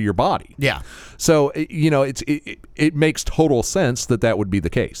and out of your body. Yeah. So, it makes total sense that would be the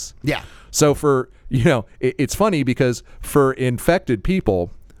case. Yeah. So it's funny because for infected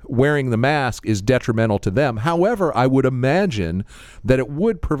people, wearing the mask is detrimental to them. However, I would imagine that it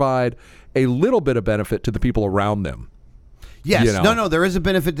would provide a little bit of benefit to the people around them. Yes. No, there is a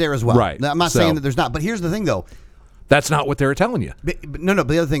benefit there as well. Right. I'm not saying that there's not. But here's the thing, though. That's not what they're telling you. But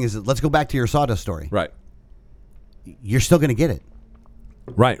the other thing is, let's go back to your sawdust story. Right. You're still going to get it.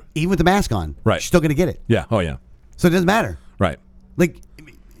 Right. Even with the mask on. Right. You're still going to get it. Yeah. Oh, yeah. So it doesn't matter. Right. Like,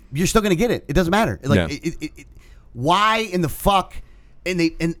 you're still going to get it. It doesn't matter. Like, why in the fuck? And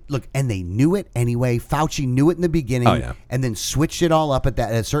they knew it anyway. Fauci knew it in the beginning, and then switched it all up at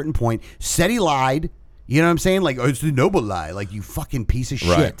a certain point. Said he lied. You know what I'm saying? Like, it's the noble lie. Like, you fucking piece of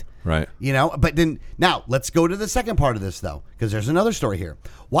shit. Right. But then now let's go to the second part of this though, because there's another story here.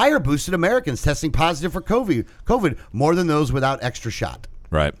 Why are boosted Americans testing positive for COVID more than those without extra shot?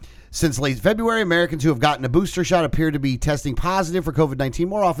 Right. Since late February, Americans who have gotten a booster shot appear to be testing positive for COVID-19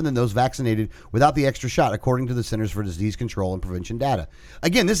 more often than those vaccinated without the extra shot, according to the Centers for Disease Control and Prevention data.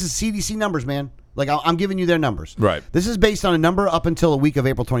 Again, this is CDC numbers, man. Like, I'm giving you their numbers. Right. This is based on a number up until a week of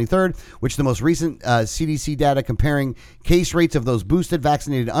April 23rd, which the most recent CDC data comparing case rates of those boosted,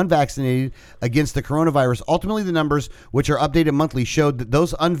 vaccinated, unvaccinated against the coronavirus. Ultimately, the numbers, which are updated monthly, showed that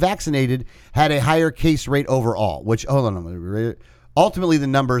those unvaccinated had a higher case rate overall, which, hold on, I'm going to read it. Ultimately, the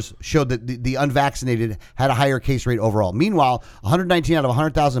numbers showed that the unvaccinated had a higher case rate overall. Meanwhile, 119 out of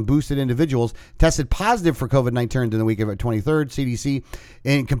 100,000 boosted individuals tested positive for COVID-19 in the week of the 23rd, CDC.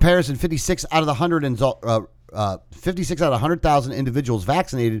 In comparison, 56 out of 100,000 individuals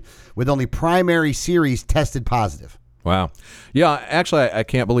vaccinated with only primary series tested positive. Wow. Yeah, actually, I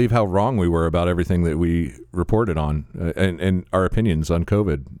can't believe how wrong we were about everything that we reported on and our opinions on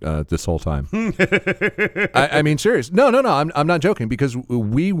COVID this whole time. I mean, serious. No, I'm not joking, because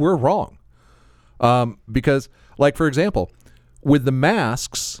we were wrong. Because, like, for example, with the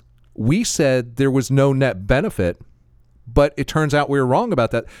masks, we said there was no net benefit, but it turns out we were wrong about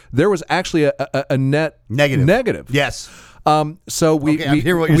that. There was actually a net negative. Yes. So we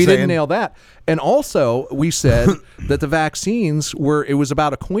didn't nail that. And also we said that the vaccines it was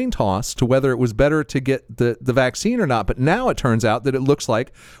about a coin toss to whether it was better to get the vaccine or not. But now it turns out that it looks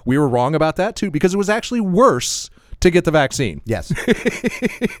like we were wrong about that too, because it was actually worse to get the vaccine. Yes.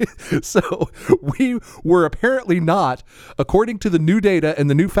 So we were apparently not, according to the new data and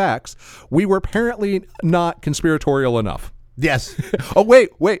the new facts, we were apparently not conspiratorial enough. Yes. Oh, wait.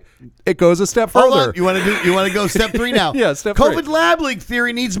 It goes a step further. Hold on. You want to go step 3 now? Yeah, step COVID 3. lab leak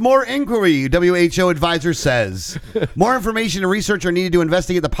theory needs more inquiry, WHO advisor says. More information and research are needed to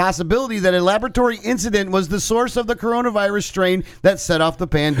investigate the possibility that a laboratory incident was the source of the coronavirus strain that set off the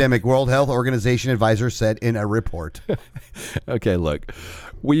pandemic, World Health Organization advisor said in a report. Okay, look.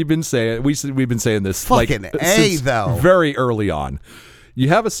 We've been saying this fucking since though. Very early on. You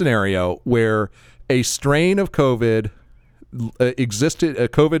have a scenario where a strain of COVID existed,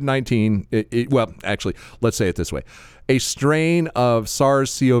 COVID-19, well, actually, let's say it this way. A strain of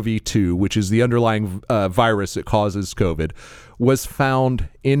SARS-CoV-2, which is the underlying virus that causes COVID, was found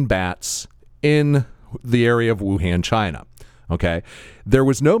in bats in the area of Wuhan, China. Okay? There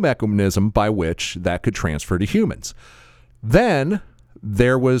was no mechanism by which that could transfer to humans. Then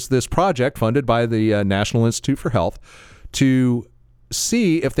there was this project funded by the National Institute for Health to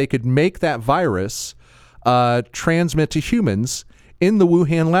see if they could make that virus transmit to humans in the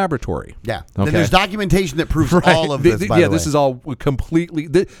Wuhan laboratory. Yeah. Okay. There's documentation that proves all of this, by the way. This is all completely...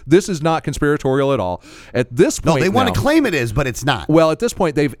 This is not conspiratorial at all. At this point... No, they want to claim it is, but it's not. Well, at this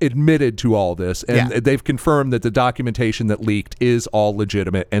point, they've admitted to all this, and they've confirmed that the documentation that leaked is all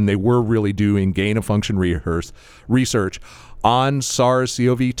legitimate, and they were really doing gain-of-function research on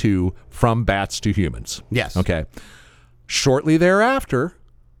SARS-CoV-2 from bats to humans. Yes. Okay. Shortly thereafter...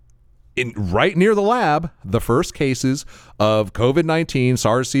 right near the lab, the first cases of COVID-19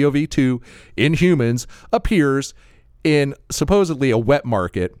 SARS-CoV-2 in humans appears in supposedly a wet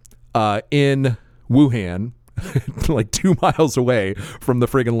market in Wuhan, like 2 miles away from the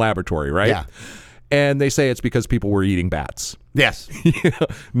friggin' laboratory, right? Yeah. And they say it's because people were eating bats. Yes.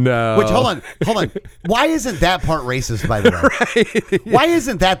 No. Which, hold on. Why isn't that part racist, by the way? Right. Why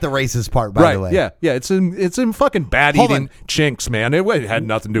isn't that the racist part, by the way? Yeah. It's in fucking bat-eating chinks, man. It had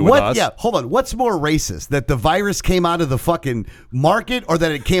nothing to do with us. Yeah, hold on. What's more racist? That the virus came out of the fucking market or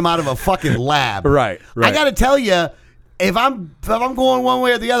that it came out of a fucking lab? Right. I got to tell you, if I'm going one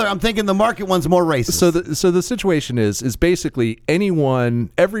way or the other, I'm thinking the market one's more racist. So the situation is basically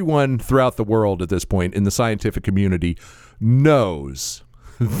everyone throughout the world at this point in the scientific community knows,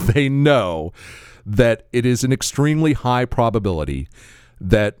 they know that it is an extremely high probability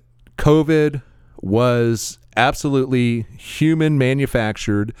that COVID was absolutely human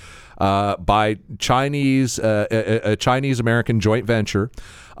manufactured by a Chinese American joint venture,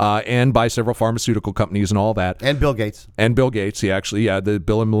 and by several pharmaceutical companies and all that. And Bill Gates. The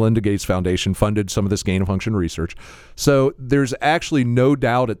Bill and Melinda Gates Foundation funded some of this gain of function research. So there's actually no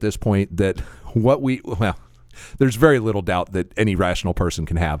doubt at this point that there's very little doubt that any rational person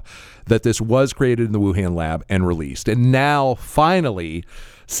can have that this was created in the Wuhan lab and released. And now, finally,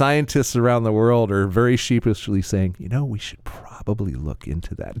 scientists around the world are very sheepishly saying, we should probably look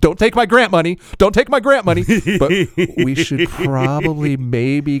into that. Don't take my grant money. But we should probably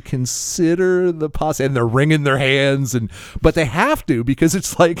maybe consider the possibility. And they're wringing their hands. But they have to, because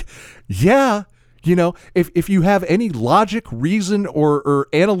it's like, yeah. If you have any logic, reason, or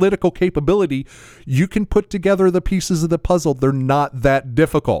analytical capability, you can put together the pieces of the puzzle. They're not that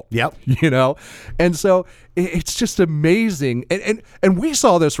difficult. Yep. And so it's just amazing. And we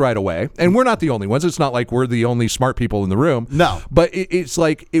saw this right away. And we're not the only ones. It's not like we're the only smart people in the room. No. But it's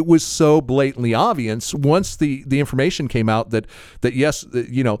like it was so blatantly obvious once the information came out that yes,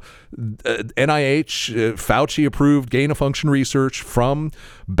 NIH, Fauci approved gain of function research from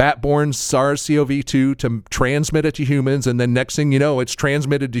bat-borne SARS-CoV-2 to transmit it to humans, and then next thing you know, it's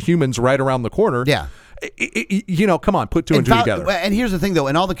transmitted to humans right around the corner. Yeah. Come on, put two and two together. And here's the thing, though: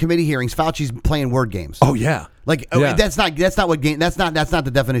 in all the committee hearings, Fauci's playing word games. Oh yeah, that's not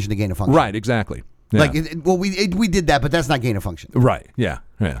the definition of gain of function. Right, exactly. Yeah. We did that, but that's not gain of function. Right. Yeah.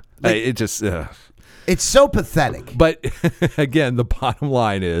 It just. It's so pathetic. But again, the bottom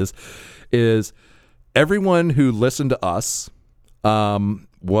line is everyone who listened to us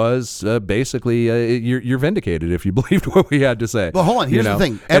was basically you're vindicated if you believed what we had to say. Well, hold on. Here's the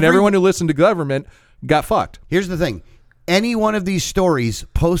thing. And everyone who listened to government got fucked. Here's the thing. Any one of these stories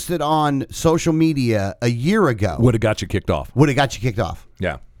posted on social media a year ago would have got you kicked off.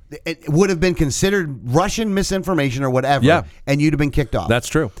 Yeah. It would have been considered Russian misinformation or whatever, and you'd have been kicked off. That's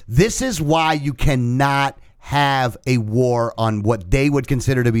true. This is why you cannot have a war on what they would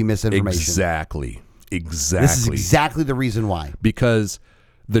consider to be misinformation. Exactly. This is exactly the reason why. Because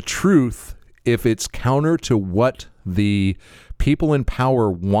the truth, if it's counter to what the people in power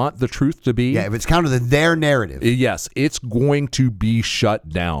want the truth to be. Yeah, if it's counter to their narrative. Yes, it's going to be shut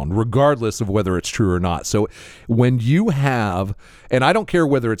down, regardless of whether it's true or not. So when you have, and I don't care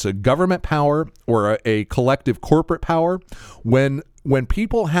whether it's a government power or a collective corporate power, when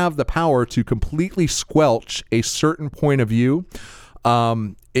people have the power to completely squelch a certain point of view,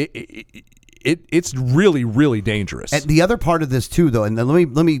 it's really, really dangerous. And the other part of this too, though, and then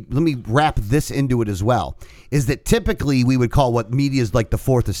let me wrap this into it as well, is that typically we would call what media is like the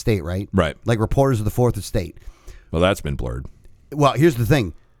fourth estate, right? Right. Like reporters of the fourth estate. Well, that's been blurred. Well, here's the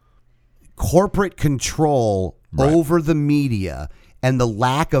thing: corporate control over the media and the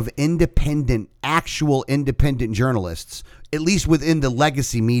lack of actual independent journalists, at least within the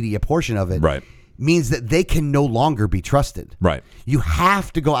legacy media portion of it, right, means that they can no longer be trusted. Right. You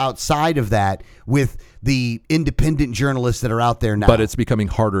have to go outside of that with the independent journalists that are out there now. But it's becoming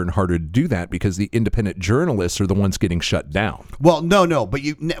harder and harder to do that because the independent journalists are the ones getting shut down. Well, no, but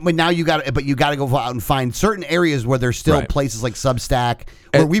you got to go out and find certain areas where there's still places like Substack,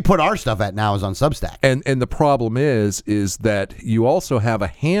 where we put our stuff at now is on Substack. And the problem is that you also have a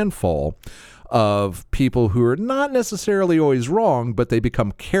handful of people who are not necessarily always wrong, but they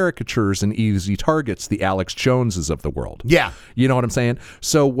become caricatures and easy targets, the Alex Joneses of the world. Yeah. You know what I'm saying?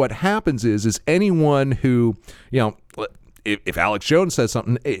 So what happens is anyone who, if Alex Jones says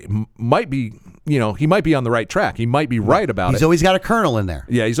something, it might be, he might be on the right track. He might be right about it. He's always got a kernel in there.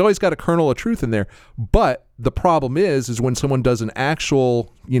 Yeah, he's always got a kernel of truth in there. But the problem is when someone does an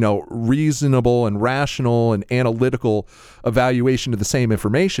actual, reasonable and rational and analytical evaluation of the same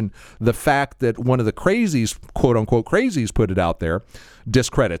information, the fact that one of the crazies, quote unquote crazies, put it out there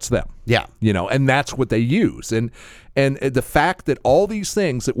discredits them. Yeah. And that's what they use. And the fact that all these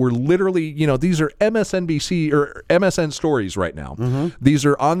things that were literally, these are MSNBC or MSN stories right now. Mm-hmm. These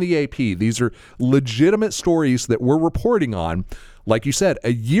are on the AP. These are legitimate stories that we're reporting on. Like you said,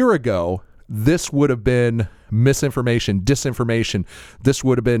 a year ago, this would have been misinformation, disinformation. This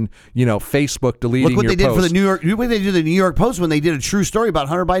would have been, Facebook deleting your post. Look what they did for the New York. Look what they did to the New York Post when they did a true story about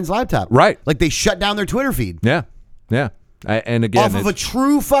Hunter Biden's laptop. Right. Like they shut down their Twitter feed. Yeah. Yeah. And again, off of a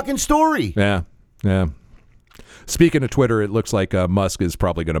true fucking story. Yeah. Yeah. Speaking of Twitter, it looks like Musk is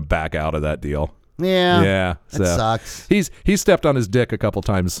probably going to back out of that deal. Yeah, that sucks. He's stepped on his dick a couple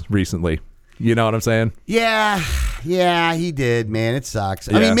times recently. You know what I'm saying? Yeah, he did, man. It sucks.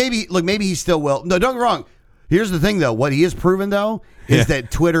 I Yeah. mean, maybe he still will. No, don't get me wrong. Here's the thing, though. What he has proven, though, is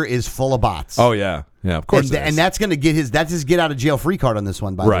that Twitter is full of bots. Oh yeah, of course. And that's going to get that's his get out of jail free card on this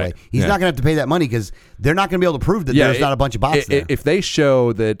one. By the way, he's not going to have to pay that money because they're not going to be able to prove that there's not a bunch of bots there. If they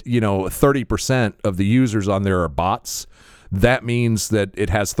show that 30% of the users on there are bots, that means that it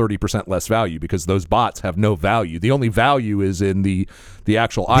has 30% less value because those bots have no value. The only value is in the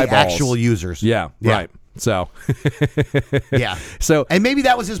actual eyeballs. The actual users. Yeah. Right. So, yeah. So, and maybe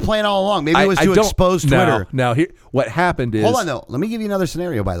that was his plan all along. Maybe it was to expose Twitter. Now, here, what happened is. Hold on, though. Let me give you another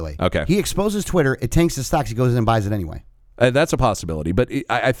scenario, by the way. Okay. He exposes Twitter. It tanks the stocks. He goes in and buys it anyway. That's a possibility. But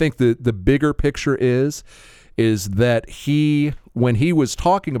I think the bigger picture is that when he was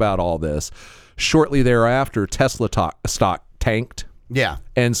talking about all this, shortly thereafter, Tesla stock tanked. Yeah.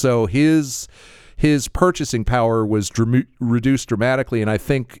 And so his purchasing power was reduced dramatically, and I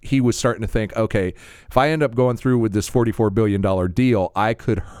think he was starting to think, okay, if I end up going through with this $44 billion deal, I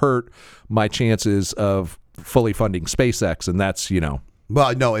could hurt my chances of fully funding SpaceX, and that's,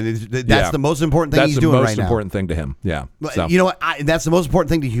 Well, no, and that's the most important thing he's doing right now. That's the most important thing to him, yeah. So. You know what? That's the most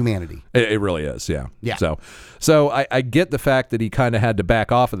important thing to humanity. It really is, yeah. Yeah. So I get the fact that he kind of had to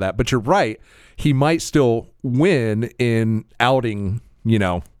back off of that, but you're right. He might still win in outing,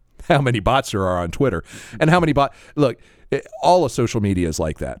 how many bots there are on Twitter and how many look, all of social media is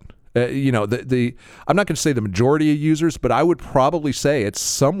like that. I'm not going to say the majority of users, but I would probably say it's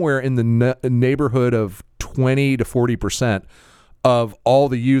somewhere in the neighborhood of 20 to 40% of all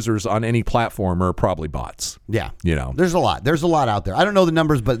the users on any platform are probably bots. Yeah. There's a lot. There's a lot out there. I don't know the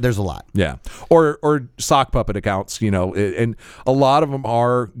numbers, but there's a lot. Yeah. Or sock puppet accounts, and a lot of them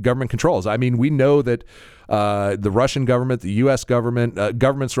are government controls. I mean, we know that the Russian government, the U.S. government,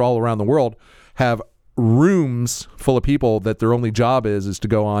 governments all around the world have rooms full of people that their only job is to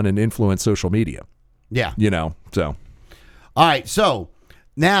go on and influence social media. Yeah. So. All right. So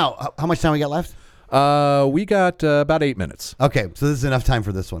now, how much time we got left? We got about 8 minutes. Okay, so this is enough time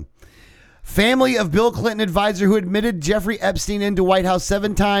for this one. Family of Bill Clinton advisor who admitted Jeffrey Epstein into White House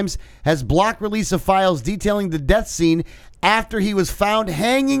 7 times has blocked release of files detailing the death scene after he was found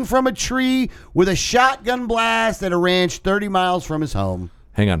hanging from a tree with a shotgun blast at a ranch 30 miles from his home.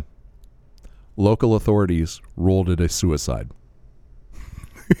 Hang on. Local authorities ruled it a suicide.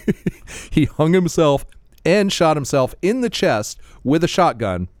 He hung himself and shot himself in the chest with a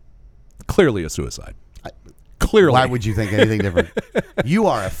shotgun. Clearly a suicide. Clearly. Why would you think anything different? You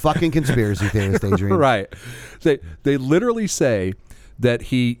are a fucking conspiracy theorist, Adrian. Right. They literally say that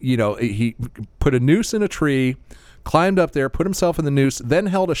he put a noose in a tree, climbed up there, put himself in the noose, then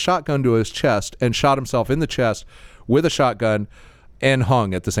held a shotgun to his chest and shot himself in the chest with a shotgun and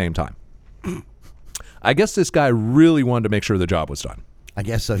hung at the same time. I guess this guy really wanted to make sure the job was done. I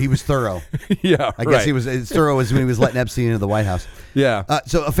guess so. He was thorough. Yeah, I guess he was as thorough as when he was letting Epstein into the White House. Yeah.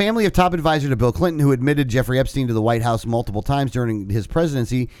 So a family of top advisor to Bill Clinton who admitted Jeffrey Epstein to the White House multiple times during his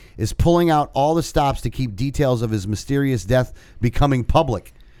presidency is pulling out all the stops to keep details of his mysterious death becoming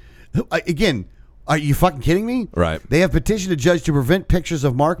public. Again, are you fucking kidding me? Right. They have petitioned a judge to prevent pictures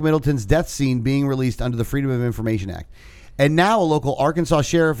of Mark Middleton's death scene being released under the Freedom of Information Act. And now a local Arkansas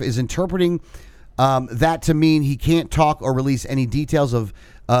sheriff is interpreting that to mean he can't talk or release any details of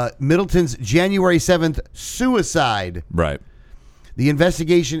Middleton's January 7th suicide. Right. The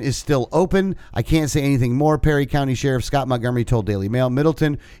investigation is still open. I can't say anything more. Perry County Sheriff Scott Montgomery told Daily Mail.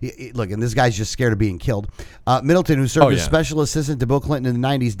 Middleton, look, and this guy's just scared of being killed. Middleton, who served as special assistant to Bill Clinton in the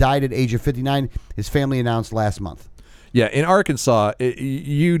 90s, died at age of 59. His family announced last month. Yeah, in Arkansas,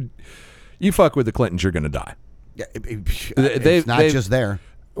 you fuck with the Clintons, you're going to die. It's not just there.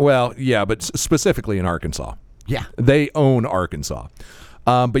 Well, yeah, but specifically in Arkansas. Yeah. They own Arkansas.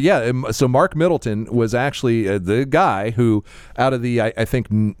 But yeah, so Mark Middleton was actually the guy who, out of the, I think,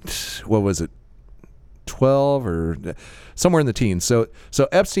 what was it, 12 or somewhere in the teens. So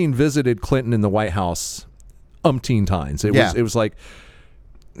Epstein visited Clinton in the White House umpteen times. It was like,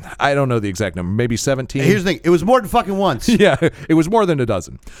 I don't know the exact number, maybe 17. Here's the thing. It was more than fucking once. Yeah, it was more than a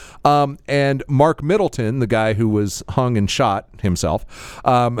dozen. And Mark Middleton, the guy who was hung and shot himself,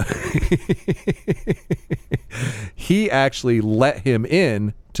 he actually let him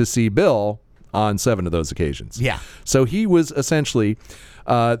in to see Bill on 7 of those occasions. Yeah. So he was essentially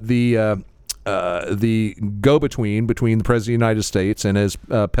the go-between between the President of the United States and his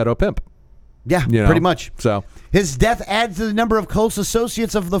pedo pimp. Yeah, you know? pretty much. So his death adds to the number of close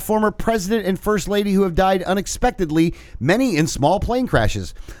associates of the former president and first lady who have died unexpectedly, many in small plane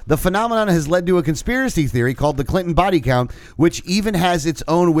crashes. The phenomenon has led to a conspiracy theory called the Clinton body count, which even has its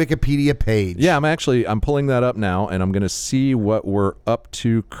own Wikipedia page. yeah, I'm pulling that up now, and I'm going to see what we're up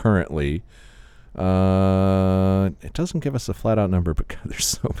to currently. It doesn't give us a flat out number, but God, there's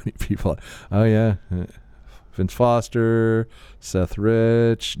so many people. Oh yeah, Vince Foster, Seth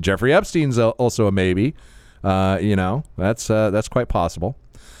Rich, Jeffrey Epstein's also a maybe. That's quite possible.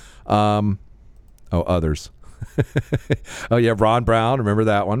 Others. Oh yeah, Ron Brown. Remember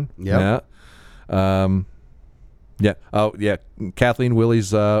that one? Yep. Yeah. Yeah. Oh yeah, Kathleen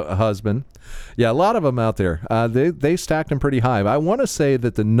Willie's husband. Yeah, a lot of them out there. They stacked them pretty high. I want to say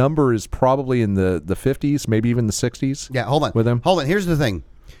that the number is probably in the 50s, maybe even the 60s. Yeah, hold on. With them. Hold on. Here's the thing.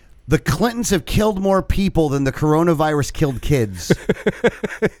 The Clintons have killed more people than the coronavirus killed kids.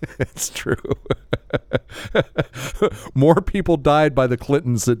 It's true. More people died by the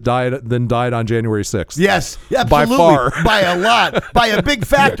Clintons than died on January 6th. Yes, absolutely. By far. By a lot. By a big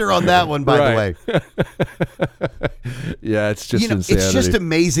factor on that one, by the way. Yeah, it's just insanity. It's just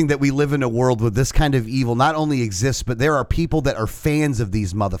amazing that we live in a world where this kind of evil not only exists, but there are people that are fans of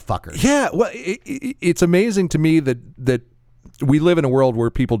these motherfuckers. Yeah, well, it's amazing to me that we live in a world where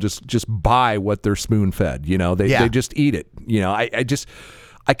people just buy what they're spoon fed. You know, they just eat it. You know,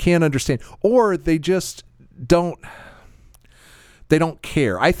 I can't understand, or they just don't. They don't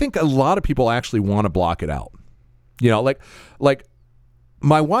care. I think a lot of people actually want to block it out. You know, like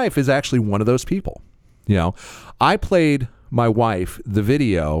my wife is actually one of those people. You know, I played my wife the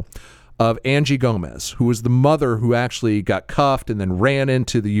video of Angie Gomez, who was the mother who actually got cuffed and then ran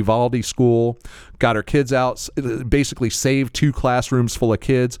into the Uvalde school, got her kids out, basically saved 2 classrooms full of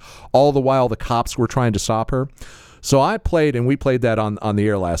kids, all the while the cops were trying to stop her. So I played, and we played that on the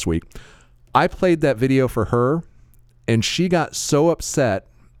air last week. I played that video for her, and she got so upset,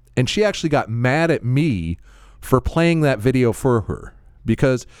 and she actually got mad at me for playing that video for her,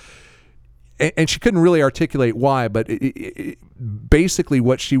 because... And she couldn't really articulate why, but basically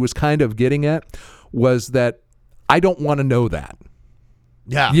what she was kind of getting at was that I don't want to know that.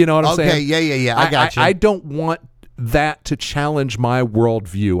 Yeah. You know what I'm saying? Okay, yeah. I got you. I don't want that to challenge my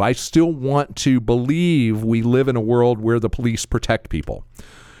worldview. I still want to believe we live in a world where the police protect people,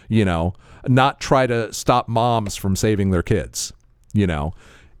 you know, not try to stop moms from saving their kids, you know.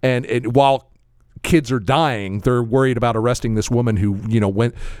 And while kids are dying, they're worried about arresting this woman who, you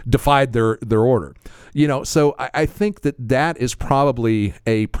know, defied their order. You know, so I think that is probably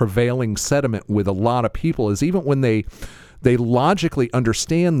a prevailing sentiment with a lot of people, is even when they logically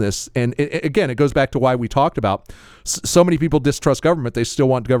understand this. And again, it goes back to why we talked about so many people distrust government. They still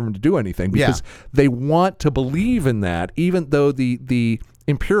want government to do anything because they want to believe in that, even though the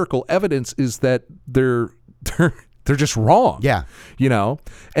empirical evidence is that they're just wrong. Yeah. You know,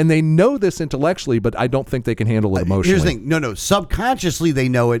 and they know this intellectually, but I don't think they can handle it emotionally. Here's the thing. No. Subconsciously they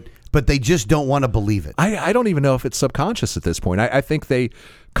know it, but they just don't want to believe it. I don't even know if it's subconscious at this point. I think they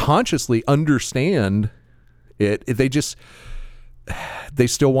consciously understand it. They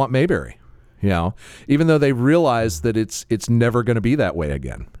still want Mayberry, you know, even though they realize that it's never going to be that way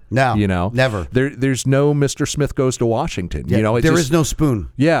again. No, you know, never. There's no Mr. Smith Goes to Washington. Yeah, you know, there is no spoon.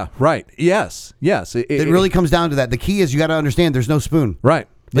 Yeah, right. Yes. It really comes down to that. The key is you got to understand there's no spoon. Right.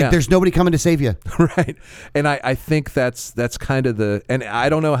 Like there's nobody coming to save you. Right. And I think that's kind of and I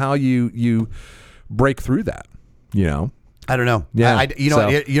don't know how you break through that, you know. I don't know. Yeah.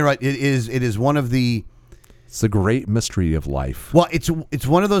 You're right. It is one of the. It's the great mystery of life. Well, it's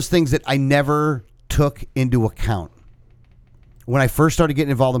one of those things that I never took into account. When I first started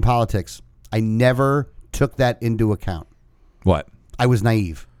getting involved in politics, I never took that into account. What? I was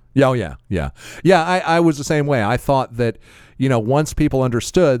naive. Oh, yeah. I was the same way. I thought that, you know, once people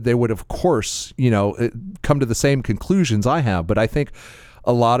understood, they would, of course, you know, come to the same conclusions I have. But I think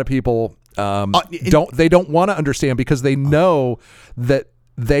a lot of people don't want to understand because they know that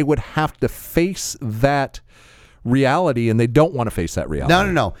they would have to face that reality, and they don't want to face that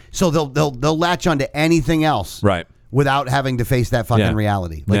reality. No. So they'll latch onto anything else, right? Without having to face that fucking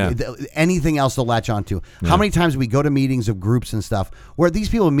reality. Like anything else they'll latch onto. How many times we go to meetings of groups and stuff where these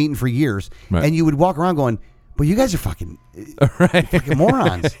people are meeting for years, and you would walk around going, but you guys are fucking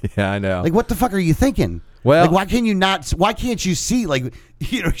morons. Yeah, I know. Like, what the fuck are you thinking? Well, like, why can't you see, like,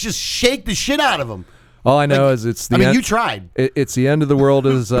 you know, just shake the shit out of them? All I know is it's the end. you tried. It's the end of the world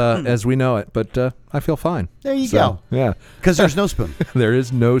as we know it, but I feel fine. There you go. Yeah. Because there's no spoon. There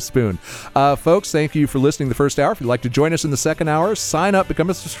is no spoon. Folks, thank you for listening the first hour. If you'd like to join us in the second hour, sign up, become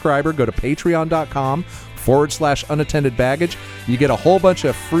a subscriber. Go to patreon.com facebook.com/unattended baggage. You get a whole bunch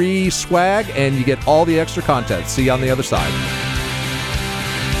of free swag, and you get all the extra content. See you on the other side.